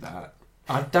can do that.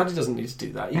 Daddy doesn't need to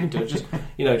do that. You can do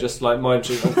it. Just like mind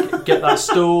you, get that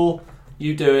stool.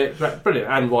 You do it. Brilliant.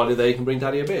 And while you're there, you can bring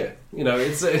Daddy a beer.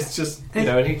 It's just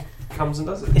and he comes and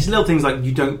does it. It's little things like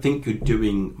you don't think you're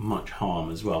doing much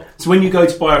harm as well. So when you go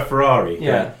to buy a Ferrari,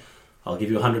 Yeah. I'll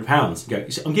give you £100. You go,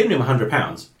 I'm giving him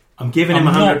 £100. I'm giving him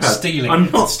I'm £100. not stealing I'm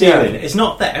it. not stealing it. It's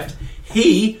not theft.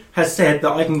 He has said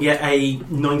that I can get a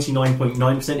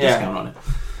 99.9% discount on it.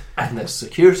 And there's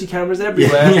security cameras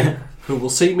everywhere Yeah. who will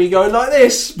see me going like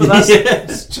this, but that's Yeah.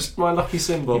 it's just my lucky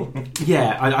symbol.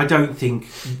 Yeah, I don't think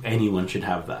anyone should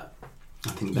have that. I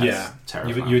think that's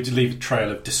terrifying. You would leave a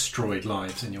trail of destroyed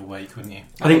lives in your wake, wouldn't you?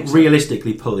 I think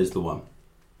realistically, pull is the one.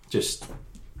 Just.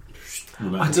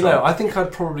 I don't know. I think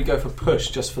I'd probably go for push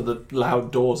just for the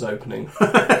loud doors opening.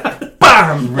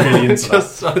 Bam! Really into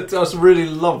that. I just really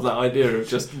love that idea of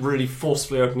just really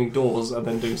forcefully opening doors and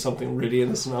then doing something really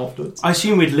innocent afterwards. I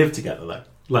assume we'd live together though.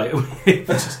 Like,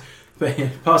 just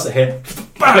pass it here.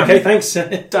 Bam! Okay, thanks.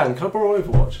 Dan, can I borrow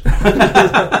Overwatch?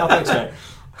 Oh, thanks,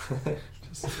 mate.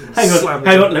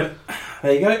 Hang on.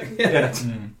 There you go. Yeah.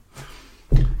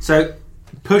 So,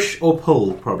 push or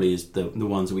pull probably is the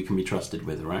ones that we can be trusted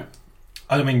with, right?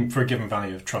 I mean, for a given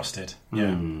value of trusted,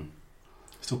 Mm.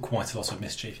 still quite a lot of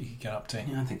mischief you could get up to.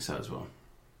 Yeah, I think so as well.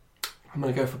 I'm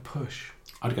going to go for push.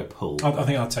 I'd go pull. I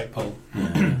think I'd take pull.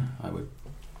 Yeah, I would.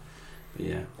 But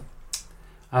yeah.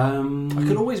 I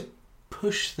could always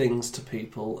push things to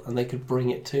people and they could bring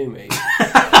it to me.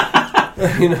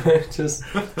 You know, just...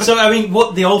 So, I mean,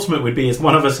 what the ultimate would be is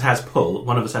one of us has pull,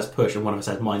 one of us has push, and one of us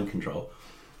has mind control.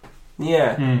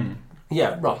 Yeah. Hmm.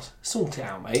 Yeah, right. Sort it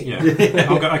out, mate. Yeah.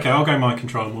 I'll go mind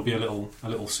control, and we'll be a little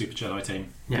Super Jedi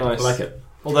team. Yeah, Nice. I like it.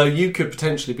 Although you could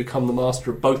potentially become the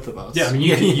master of both of us. Yeah, I mean,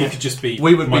 you could just be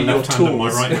we would my be your left hand and my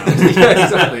tools. right hand. Yeah,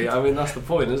 exactly. I mean, that's the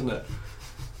point, isn't it?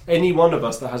 Any one of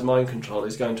us that has mind control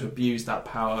is going to abuse that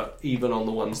power, even on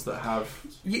the ones that have...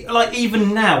 Like,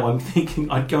 even now, I'm thinking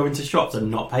I'd go into shops and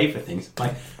not pay for things.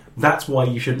 Like, that's why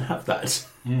you shouldn't have that.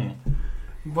 Mm.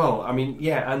 Well, I mean,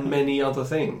 yeah, and many other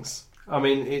things. I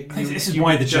mean... This is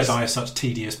why the Jedi are such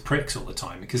tedious pricks all the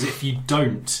time, because if you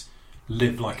don't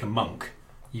live like a monk,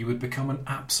 you would become an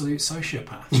absolute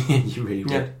sociopath. You really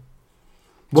would. Yeah.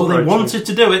 Well, they very wanted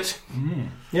to do it. Mm.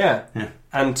 Yeah. Yeah.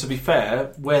 And to be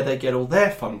fair, where they get all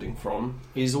their funding from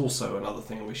is also another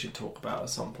thing we should talk about at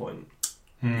some point.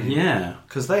 Mm. Yeah.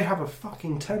 Because they have a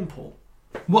fucking temple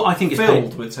Well, I think it's filled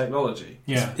paid, with technology.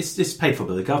 Yeah. it's paid for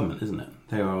by the government, isn't it?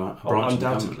 They are a branch of the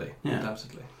government. Undoubtedly. Yeah.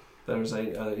 Undoubtedly. There is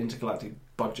a intergalactic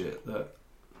budget that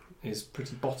is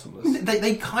pretty bottomless.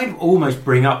 They kind of almost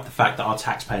bring up the fact that our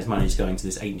taxpayers' money is going to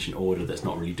this ancient order that's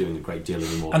not really doing a great deal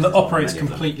anymore. And that There's not operates many of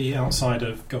them. completely outside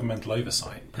of governmental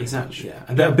oversight. Exactly, yeah.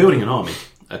 And they're building an army,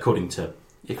 according to,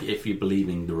 if you're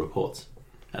believing the reports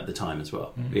at the time as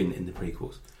well, in the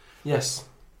prequels. Yes.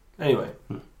 Anyway.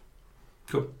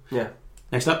 Cool. Yeah.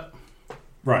 Next up.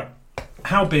 Right.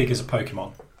 How big is a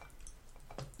Pokemon?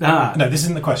 Ah, No, this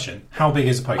isn't the question. How big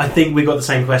is a Pokemon? I think we got the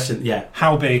same question, yeah.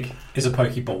 How big is a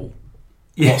Pokeball?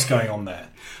 Yeah. What's going on there?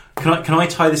 Can I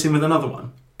tie this in with another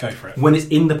one? Go for it. When it's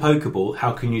in the Pokeball,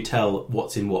 how can you tell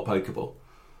what's in what Pokeball?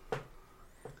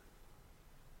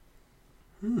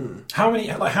 How many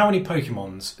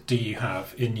Pokemons do you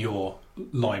have in your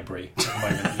library at the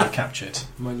moment that you've captured?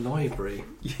 My library.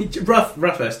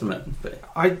 rough estimate.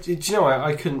 But Do you know,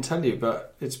 I couldn't tell you,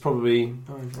 but it's probably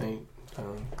 9, 8,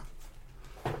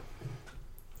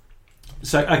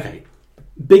 so, okay.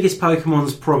 Biggest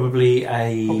Pokemon's probably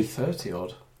probably 30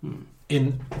 odd.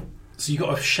 So you've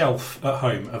got a shelf at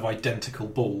home of identical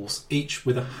balls, each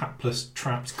with a hapless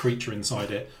trapped creature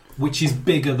inside it, which is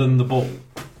bigger than the ball.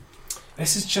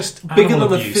 This is just Bigger animal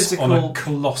than the abuse physical- on a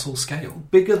colossal scale.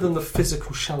 Bigger than the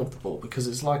physical shell of the ball, because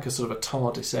it's like a sort of a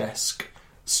TARDIS-esque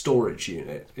storage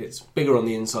unit. It's bigger on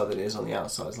the inside than it is on the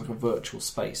outside. It's like a virtual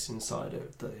space inside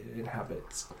it that it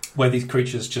inhabits. Where these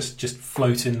creatures just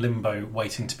float in limbo,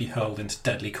 waiting to be hurled into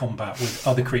deadly combat with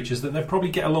other creatures that they'd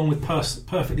probably get along with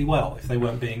perfectly well if they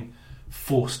weren't being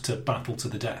forced to battle to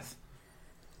the death.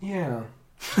 Yeah.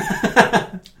 It's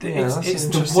that's an the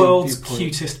interesting world's viewpoint.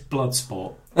 cutest blood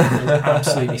sport. It's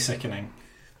absolutely sickening.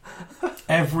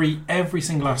 Every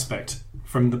single aspect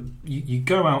from the you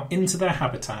go out into their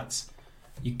habitats,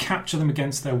 you capture them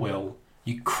against their will,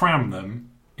 you cram them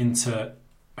into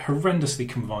a horrendously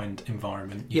confined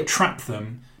environment, you trap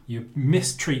them, you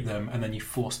mistreat them, and then you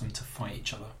force them to fight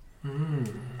each other.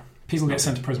 People get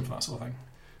sent to prison for that sort of thing.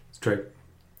 it's true.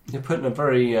 You're putting a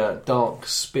very dark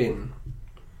spin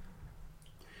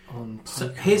on So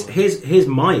Pokemon. here's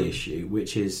my issue,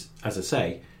 which is, as I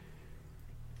say,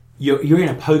 you're in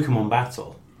a Pokemon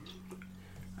battle,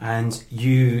 and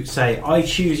you say, "I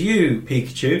choose you,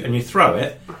 Pikachu," and you throw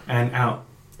it, and out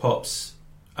pops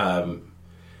a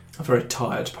very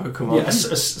tired Pokemon. a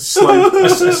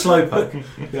Slowpoke,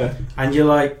 Yeah. and you're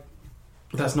like,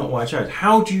 That's not what I chose.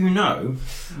 How do you know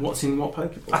what's in what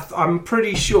Pokeball? I'm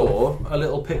pretty sure a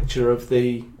little picture of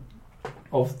the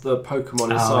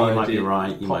Pokemon inside you might be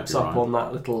right. You pops might be up right. on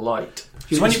that little light.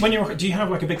 So when you're, do you have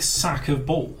like a big sack of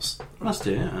balls? Must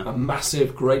do, yeah. A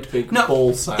massive, great big No,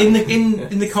 ball sack. In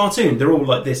the cartoon, they're all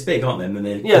like this big, aren't they? And then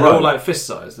they they're grow. all like fist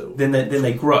size. Then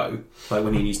they grow, like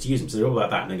when he needs to use them. So they're all like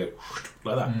that, and they go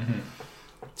like that. Mm-hmm.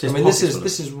 So I it's mean, pockets this full of-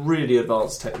 is really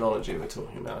advanced technology we're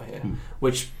talking about here,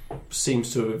 which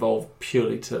seems to have evolved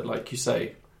purely to, like you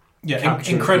say, Yeah,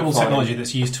 capture incredible and refine. technology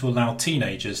that's used to allow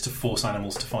teenagers to force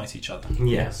animals to fight each other.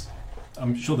 Yes.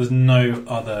 I'm sure there's no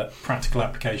other practical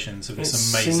applications of this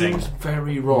it amazing. seems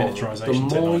very wrong. The miniaturisation more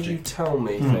technology. you tell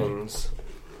me things,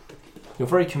 you're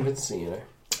very convincing, you know.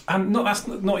 And that's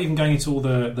not even going into all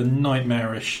the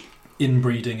nightmarish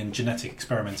inbreeding and genetic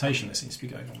experimentation that seems to be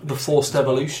going on. The forced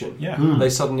evolution. Yeah.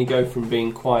 They suddenly go from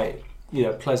being quite,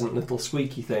 pleasant little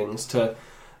squeaky things to,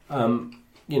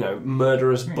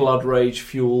 murderous, blood rage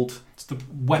fueled. It's the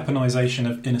weaponisation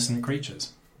of innocent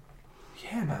creatures.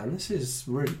 Yeah, man, this is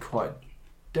really quite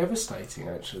devastating.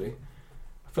 Actually,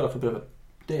 I feel like a bit of a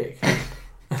dick.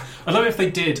 I love if they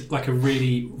did like a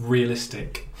really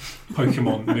realistic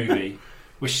Pokemon movie,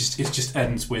 which it just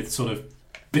ends with sort of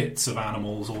bits of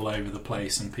animals all over the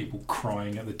place and people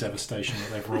crying at the devastation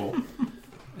that they've wrought.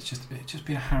 It'd just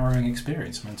be a harrowing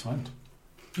experience from end to end.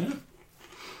 Yeah.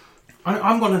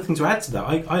 I've got nothing to add to that.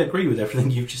 I agree with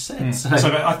everything you've just said. So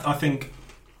I think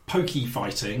Poke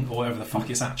fighting, or whatever the fuck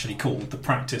it's actually called, the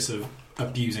practice of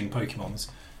abusing Pokemons,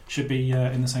 should be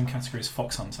in the same category as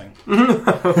fox hunting.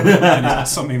 And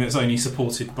it's something that's only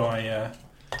supported by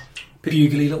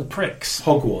bugly little pricks.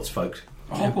 Hogwarts folk.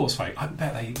 Hogwarts folk. I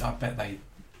bet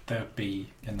they'd be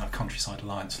in that Countryside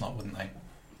Alliance lot, wouldn't they?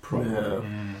 Probably.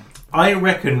 Yeah. I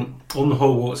reckon on the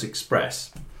Hogwarts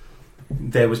Express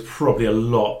there was probably a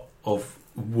lot of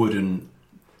wooden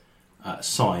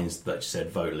signs that said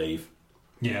 "Vote Leave."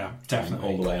 Yeah, definitely.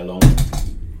 All the way along.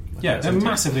 Yeah, they're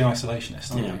massively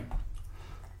isolationist, aren't Yeah. they?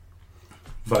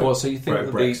 Vote Well, so you think that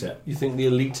Brexit. you think the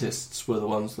elitists were the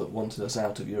ones that wanted us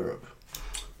out of Europe?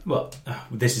 Well,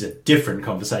 this is a different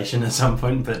conversation at some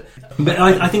point, but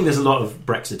I think there's a lot of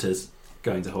Brexiters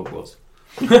going to Hogwarts.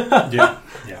 Yeah.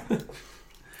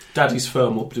 Daddy's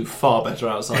firm will do far better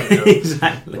outside of Europe.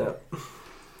 Exactly. Yeah.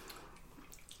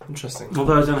 Interesting.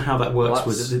 Although I don't know how that works Well,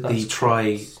 with the that's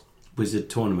Tri-Wizard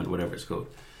tournament, whatever it's called.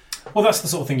 Well, that's the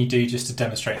sort of thing you do just to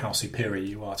demonstrate how superior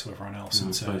you are to everyone else and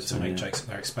I suppose to so, make yeah. jokes at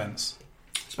their expense.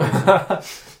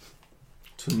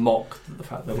 To mock the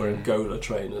fact they're wearing Gola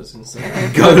trainers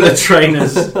instead. Gola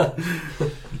trainers.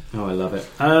 Oh, I love it.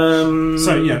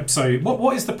 So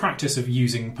what is the practice of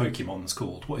using Pokemons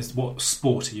called? What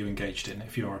sport are you engaged in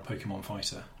if you're a Pokemon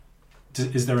fighter?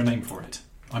 Is there a name for it?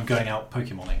 I'm going out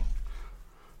Pokemoning.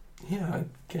 Yeah, I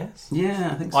guess.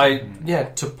 Yeah, I think so.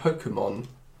 To Pokemon.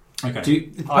 Okay.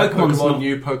 I Pokemon's Pokemon, not-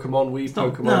 you Pokemon, we it's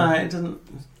not- Pokemon. No, it doesn't.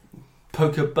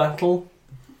 Poker battle.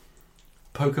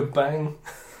 Poker bang.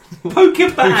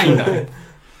 Pokebang!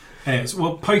 Anyways,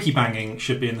 well, Pokebanging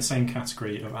should be in the same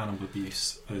category of animal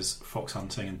abuse as fox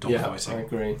hunting and dog Yeah, fighting. I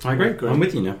agree. I agree. I'm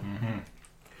with you now. Mm-hmm.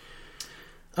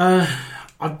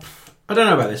 I don't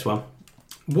know about this one.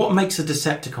 What makes a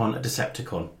Decepticon a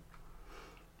Decepticon?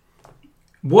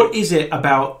 What is it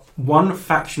about one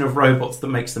faction of robots that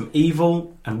makes them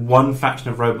evil and one faction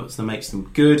of robots that makes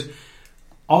them good?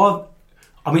 Are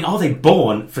they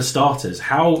born, for starters?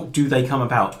 How do they come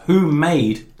about? Who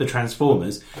made the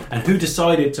Transformers? And who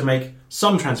decided to make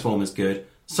some Transformers good,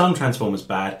 some Transformers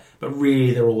bad, but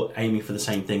really they're all aiming for the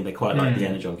same thing? They quite like the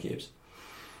Energon cubes.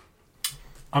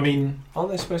 I mean, Aren't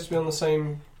they supposed to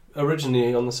be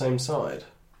originally on the same side?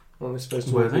 Aren't they supposed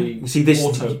to Were all they? be You see, this-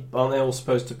 aren't they all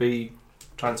supposed to be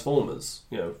Transformers?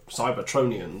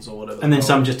 Cybertronians or whatever. And then they're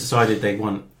some called. just decided they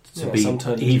want to be some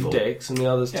turned evil. into dicks and the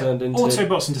others yeah, turned into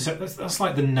Autobots and Decepticons, that's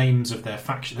like the names of their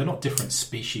faction. They're not different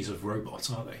species of robots,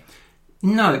 are they?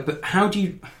 No, but how do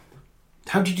you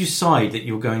decide that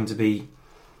you're going to be?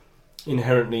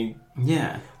 inherently.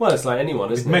 Yeah, Well, it's like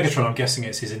anyone, With isn't it? Megatron, I'm guessing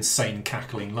it's his insane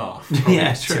cackling laugh.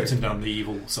 Yeah, Tipped true. him down the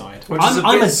evil side. Which is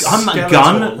I'm bit a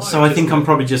gun, skeletal-like, so I think isn't I'm it?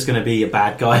 probably just going to be a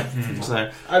bad guy.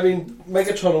 So, I mean,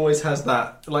 Megatron always has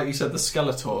that, like you said, the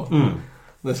Skeletor.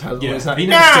 That has Yeah, always that. he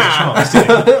never stood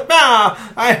a chance,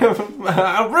 did he?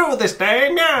 I'll rule this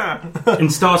day. Nah. and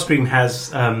Starscream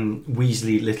has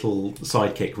Weasley little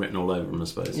sidekick written all over him, I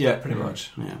suppose. Yeah, pretty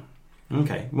much. Yeah.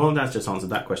 Okay. Well, that's just answered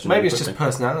that question. Maybe really it's just quickly.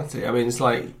 personality. I mean, it's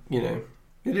like, it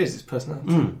is, it's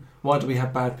personality. Why do we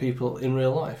have bad people in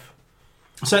real life?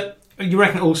 So you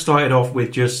reckon it all started off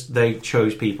with just they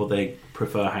chose people they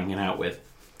prefer hanging out with?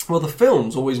 Well,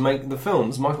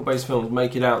 Michael Bay's films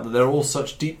make it out that they're all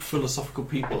such deep philosophical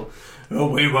people. Oh,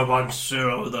 we were once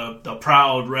the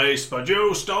proud race, but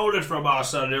you stole it from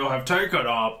us and you have taken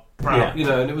our proud...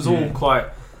 Yeah. And it was all quite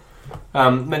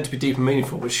meant to be deep and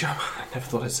meaningful, which I never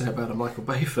thought I'd say about a Michael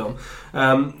Bay film.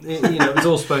 It was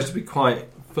all supposed to be quite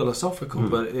philosophical,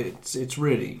 but it's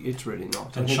really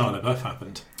not. And Shia LaBeouf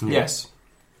happened. Yes.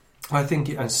 I think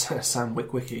and Sam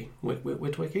Witwicky,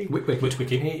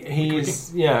 he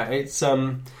is. Yeah, it's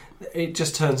it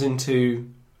just turns into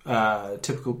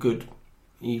typical good,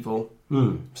 evil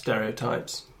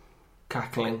stereotypes,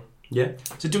 cackling. Yeah.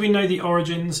 So, do we know the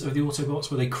origins of the Autobots?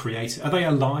 Were they created? Are they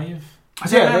alive?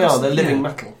 Yeah, they are. They're living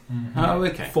metal. Mm-hmm. Oh,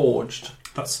 okay. Forged.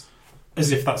 That's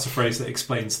as if that's a phrase that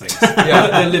explains things. Yeah,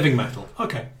 they're living metal.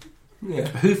 Okay. Yeah.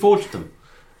 Who forged them?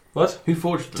 What? Who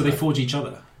forged them? Do they forge each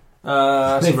other?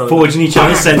 They're forging each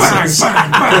other's senses.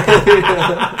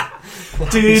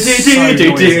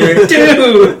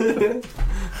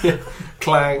 Yeah.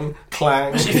 Clang,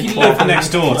 clang. If you live next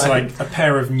door to like a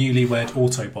pair of newlywed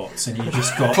Autobots and you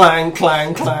just got clang,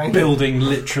 clang, clang, building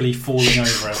literally falling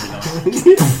over every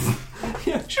night.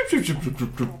 Yeah.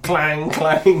 Clang,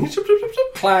 clang,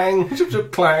 clang,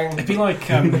 clang. It'd be like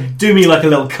do me like a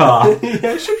little car.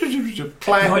 Yeah.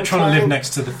 Clang, like trying to live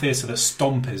next to the theatre that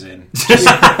Stomp is in. Just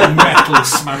metal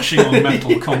smashing on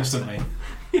metal constantly.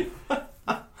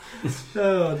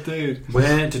 Oh, dude.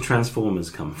 Where do Transformers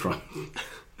come from?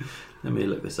 Let me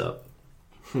look this up.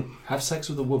 Have sex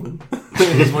with a woman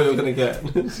is what you're going to get.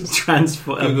 Google's just going to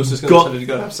tell you to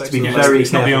go have sex with a very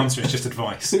It's not the careful. answer, it's just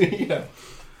advice. Yeah.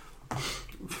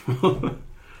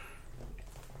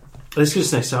 Let's just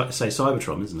say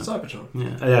Cybertron, isn't it? Cybertron.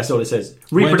 Yeah, that's all it says.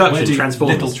 Reproduction, where do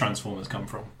Transformers. little Transformers come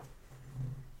from?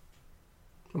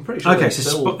 I'm pretty sure. Okay,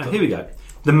 so here we go.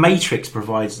 The Matrix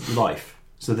provides life.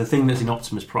 So the thing that's in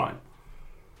Optimus Prime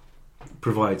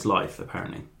provides life,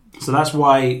 apparently. So that's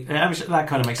why that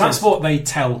kind of makes sense. That's what they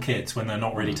tell kids when they're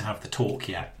not ready to have the talk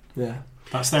yet. Yeah.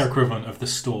 That's their equivalent of the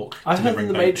stork. I heard that delivering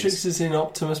the babies. Matrix is in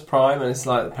Optimus Prime, and it's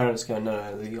like the parents go,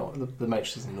 no, the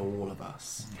Matrix is in all of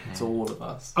us. It's all of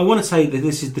us. I want to say that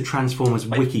this is the Transformers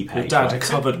wiki Your page. dad right?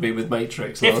 covered me with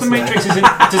Matrix. If the Matrix is in,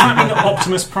 does that mean that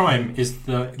Optimus Prime is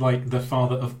the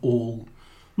father of all?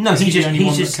 No, Is he he's the only he's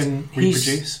one just that can he's-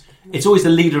 reproduce. It's always the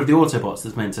leader of the Autobots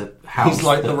that's meant to house. He's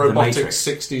like the robotic Matrix.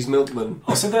 60s milkman.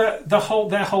 Oh, so their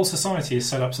whole society is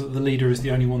set up so that the leader is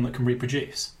the only one that can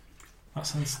reproduce. That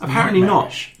sounds Apparently not,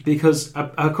 nightmarish. because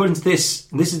according to this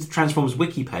is the Transformers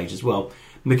wiki page as well.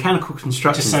 Mechanical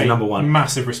construction Just is say number one.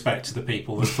 massive respect to the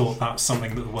people that thought that's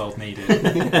something that the world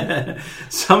needed.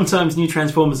 Sometimes new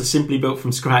Transformers are simply built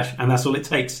from scratch, and that's all it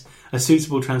takes. A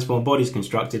suitable Transform body is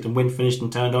constructed, and when finished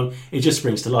and turned on, it just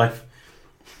springs to life.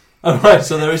 Oh, right,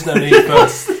 so there is no need for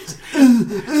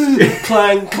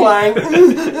clang, clang.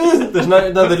 There's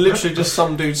no, they're literally just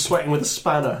some dude sweating with a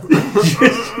spanner.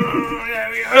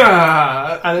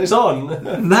 And it's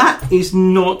on. That is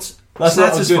not That's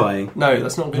not satisfying. good. No,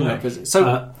 that's not good No. enough, is it?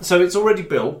 So it's already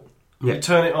built. Yeah. You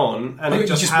turn it on, and Oh, it you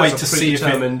just, just has wait a to see if it-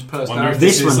 predetermined Wonder if personality.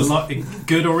 This this is one's-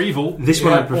 good or evil. This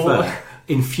one I Yeah, prefer. or-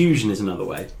 Infusion is another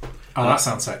way. Oh, that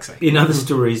sounds sexy. In other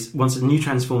stories, once a new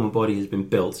Transformer body has been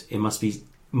built, it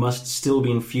must still be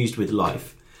infused with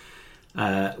life.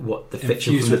 What the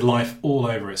fiction Infused from with life all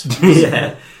over its face.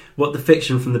 yeah, what the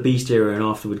fiction from the Beast era and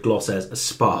afterward gloss as a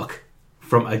spark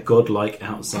from a godlike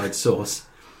outside source.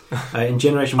 In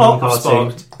Generation 1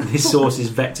 cartoon, this source is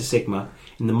Vector Sigma.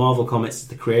 In the Marvel comics, it's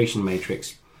the Creation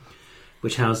Matrix,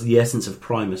 which houses the essence of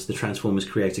Primus, the Transformers'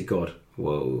 creator god.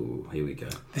 Whoa, here we go.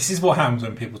 This is what happens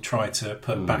when people try to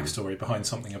put backstory behind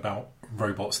something about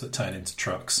robots that turn into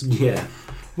trucks. Yeah.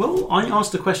 Well, I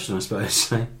asked a question, I suppose.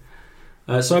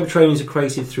 Cybertronians are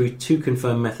created through two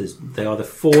confirmed methods. They are the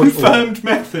forged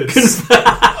methods.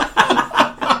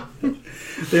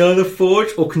 They are either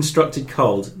forged or constructed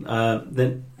cold.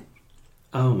 Then,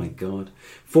 oh my god,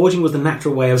 forging was the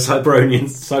natural way of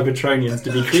Cybertronians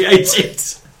to be created.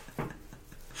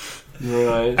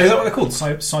 Right. Is that what they're called?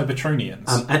 Cybertronians?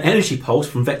 An energy pulse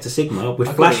from Vector Sigma would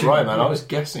I got flash. it right, man. I was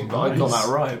guessing, but I got Nice.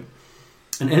 that right.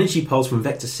 An energy pulse from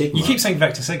Vector Sigma. You keep saying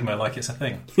Vector Sigma like it's a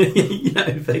thing. you know,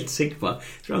 Vector Sigma.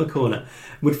 It's around the corner.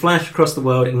 Would flash across the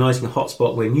world, igniting a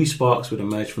hotspot where new sparks would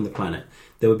emerge from the planet.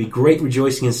 There would be great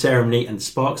rejoicing and ceremony, and the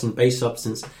sparks and base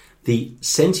substance, the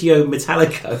Sentio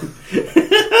Metallico,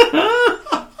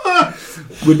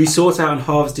 would be sought out and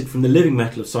harvested from the living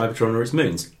metal of Cybertron or its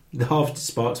moons. The harvested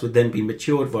sparks would then be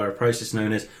matured via a process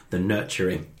known as the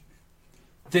nurturing.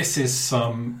 This is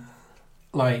some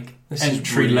This is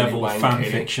entry really level wanky. fan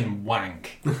fiction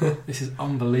wank. This is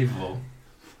unbelievable.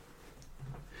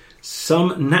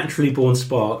 Some naturally born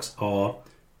sparks are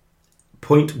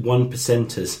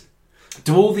 0.1%ers.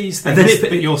 Do all these And things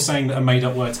then that you're saying that are made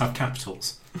up words have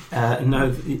capitals?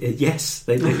 No, yes,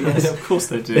 they do. Yes. Of course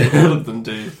they do. All of them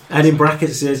do. And in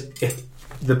brackets it says if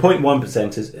the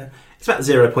 0.1%ers, it's about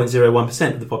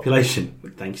 0.01% of the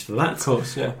population. Thanks for that. Of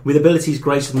course, yeah. With abilities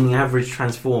greater than the average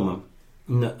Transformer.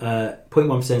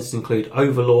 0.1% include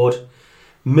Overlord,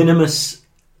 Minimus,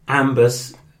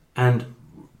 Ambus, and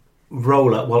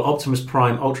Roller, while Optimus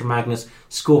Prime, Ultra Magnus,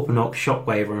 Scorponok,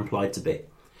 Shockwave are implied to be.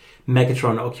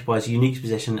 Megatron occupies a unique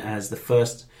position as the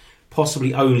first,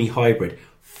 possibly only hybrid.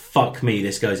 Fuck me,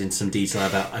 this goes into some detail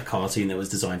about a cartoon that was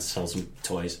designed to sell some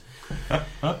toys.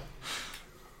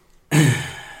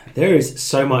 There is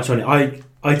so much on it.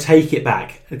 I take it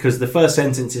back because the first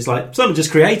sentence is like, someone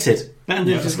just created. And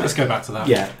Yeah, let's go back to that.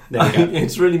 Yeah, there we go.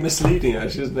 It's really misleading,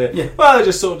 actually, isn't it? Yeah. Well, I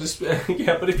just sort of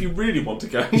yeah, but if you really want to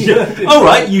go, All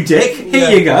right, you dick.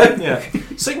 Here you go. Yeah,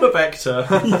 Sigma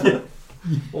Vector,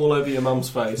 all over your mum's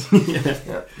face.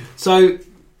 Yeah. So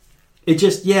it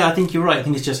just, I think you're right. I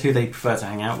think it's just who they prefer to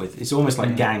hang out with. It's almost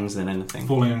like gangs than anything.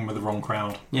 Falling in with the wrong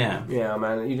crowd. Yeah. Yeah,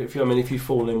 man. If you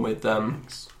fall in with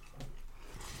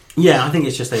Yeah, I think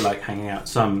it's just they like hanging out.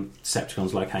 Some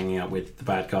Decepticons like hanging out with the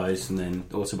bad guys, and then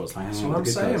Autobots like that's hanging what out with I'm the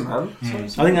good saying,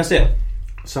 guys. man. I think that's it.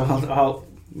 So I'll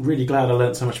really glad I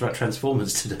learned so much about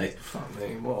Transformers today. Fuck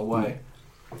me, what a way.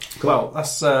 Well,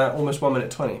 that's almost 1 minute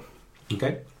 20.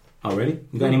 Okay. Oh, really?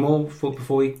 You got any more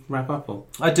before we wrap up? Or?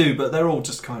 I do, but they're all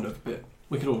just kind of a bit.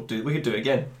 We could do it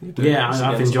again.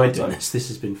 I've enjoyed doing this. This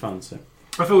has been fun. So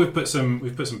I feel we've put some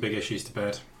big issues to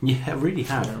bed. yeah, I really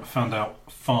have. I found out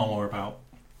far more about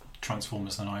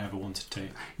Transformers than I ever wanted to.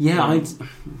 Yeah, I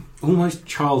almost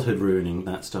childhood ruining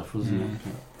that stuff, wasn't it?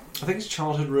 I think it's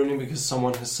childhood ruining because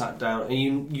someone has sat down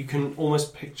and you can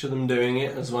almost picture them doing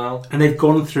it as well. And they've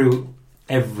gone through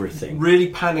everything.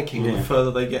 Really panicking Yeah. the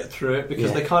further they get through it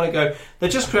because Yeah. they kind of go, they're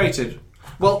just created.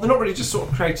 Well, they're not really just sort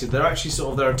of created. They're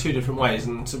actually there are two different ways,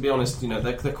 and to be honest,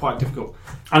 they're quite difficult.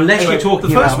 Unless Anyway, you're talking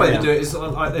the first about way they do it is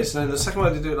like this, and then the second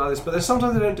way they do it like this, but then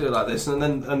sometimes they don't do it like this, and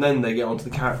then they get onto the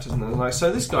characters, and they're like,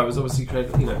 so this guy was obviously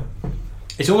created,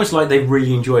 It's almost like they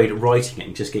really enjoyed writing it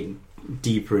and just getting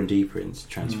deeper and deeper into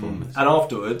Transformers. and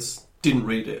afterwards didn't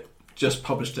read it, just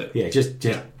published it. Yeah, just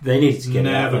they needed to get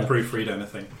it out Never there. proofread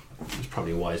anything. It's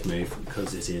probably a wise move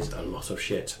because this is a lot of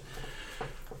shit.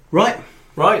 Right,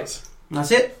 Right,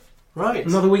 that's it. right.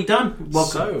 Another week done. Well,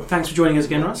 So- thanks for joining us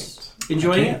again, Russ.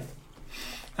 Enjoying Thank it?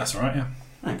 That's all right. Yeah.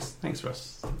 Thanks,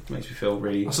 Russ. Makes me feel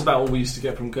really. That's about all we used to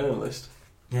get from Journalist.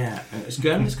 Yeah, is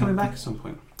Gurney's coming back at some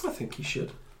point? I think he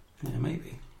should. Yeah,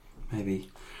 maybe.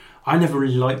 I never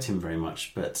really liked him very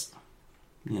much, but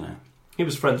He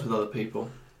was friends with other people.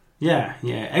 yeah,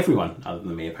 everyone other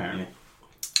than me apparently.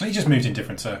 He just moved in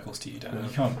different circles to you, Dan.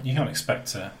 Yeah. You can't expect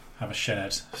to have a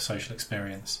shared social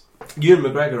experience. Ewan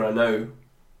McGregor, I know,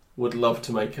 would love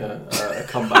to make a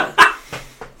comeback.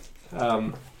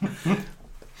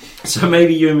 So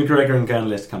maybe you and McGregor and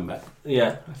Gurnlist come back.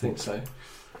 Yeah, I think so. Do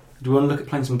you want to look at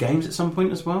playing some games at some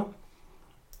point as well?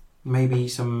 Maybe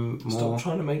some more. Stop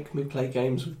trying to make me play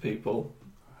games with people.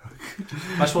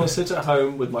 I just want to sit at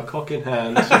home with my cock in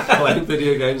hand, playing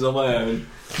video games on my own.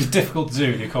 It's difficult to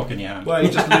do with your cock in your hand. Well, you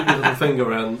just loop your little finger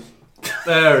around.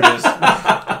 There it is.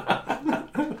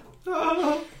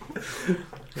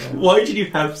 Why did you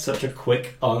have such a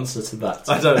quick answer to that?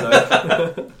 I don't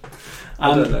know.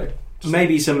 I don't know.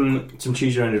 Maybe some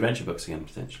choose your own adventure books again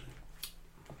potentially.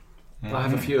 I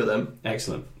have a few of them.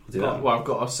 Excellent. We'll do that. Well, I've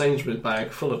got a Sainsbury's bag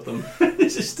full of them.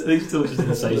 This is still just in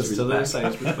the Sainsbury's Still in a bag.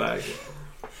 Sainsbury's bag.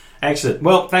 Excellent.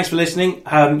 Well, thanks for listening.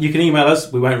 You can email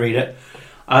us. We won't read it.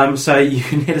 So you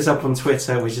can hit us up on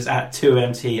Twitter, which is at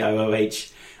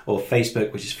 2MTOOH, or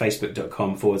Facebook, which is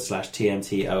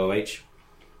facebook.com/TMTOOH.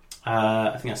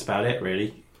 I think that's about it,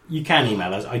 really. You can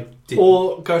email us.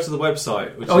 Or go to the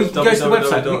website, which Oh, is you can go to the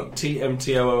website.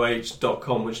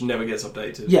 www.tmtooh.com, which never gets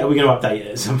updated. Yeah, we're going to update it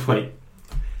at some point.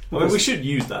 I mean, we should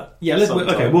use that. Yeah, sometime.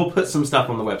 okay, we'll put some stuff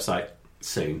on the website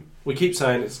soon. We keep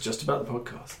saying it's just about the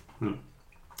podcast.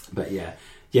 But yeah,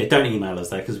 don't email us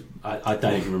though, because I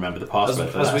don't even remember the password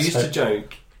for As that. we used to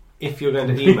joke, if you're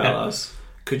going to email us,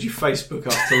 could you Facebook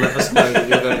us to let us know that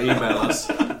you're going to email us,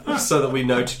 so that we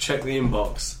know to check the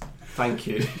inbox? Thank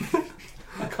you.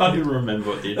 I can't even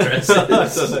remember what the address I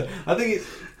is. don't know. I think it's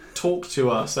talk to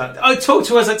us at. Oh, talk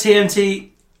to us at TMT.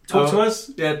 Talk to us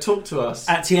Yeah, talk to us.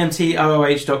 at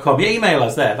tmtooh.com. Yeah, email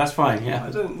us there. That's fine. Yeah.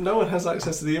 No one has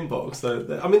access to the inbox,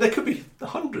 though. I mean, there could be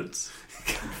hundreds.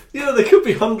 There could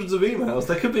be hundreds of emails.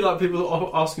 There could be like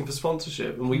people asking for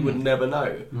sponsorship, and we would never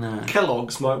know. No.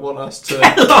 Kellogg's might want us to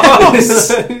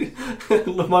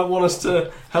might want us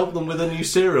to help them with a new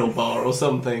cereal bar or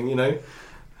something.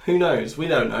 Who knows? We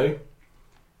don't know.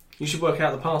 You should work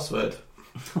out the password.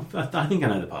 I think I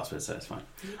know the password, so it's fine.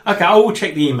 Okay, I will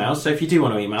check the emails. So if you do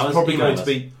want to email us, It's probably email going us. to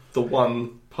be the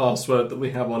one password that we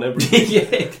have on everything. Yeah,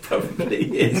 it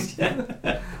probably is.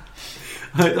 Yeah.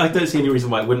 I don't see any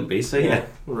reason why it wouldn't be. So yeah.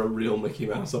 We're a real Mickey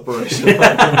Mouse operation.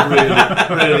 I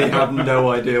really have no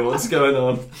idea what's going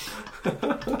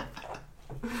on.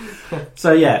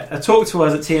 So yeah, talk to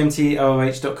us at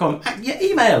tmtooh.com. Yeah,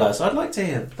 email us. I'd like to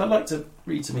hear. I'd like to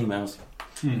read some emails.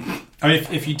 I mean,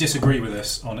 if you disagree with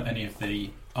us on any of the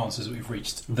answers that we've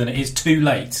reached, then it is too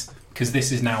late because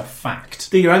this is now fact.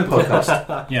 Do your own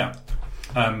podcast. Yeah.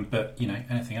 But,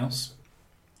 anything else,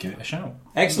 give it a shout.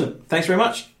 Excellent. Thanks very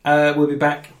much. We'll be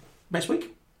back next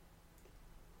week.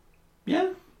 Yeah.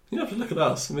 You don't have to look at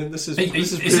us. I mean, this is Is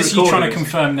this you trying to pre-recorded.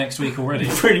 confirm next week already?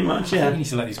 Pretty much, You yeah. need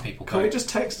to let these people Can go. we just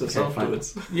text us Okay,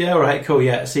 afterwards? Yeah, all right, cool.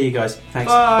 Yeah, see you guys. Thanks.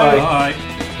 Bye.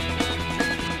 Bye.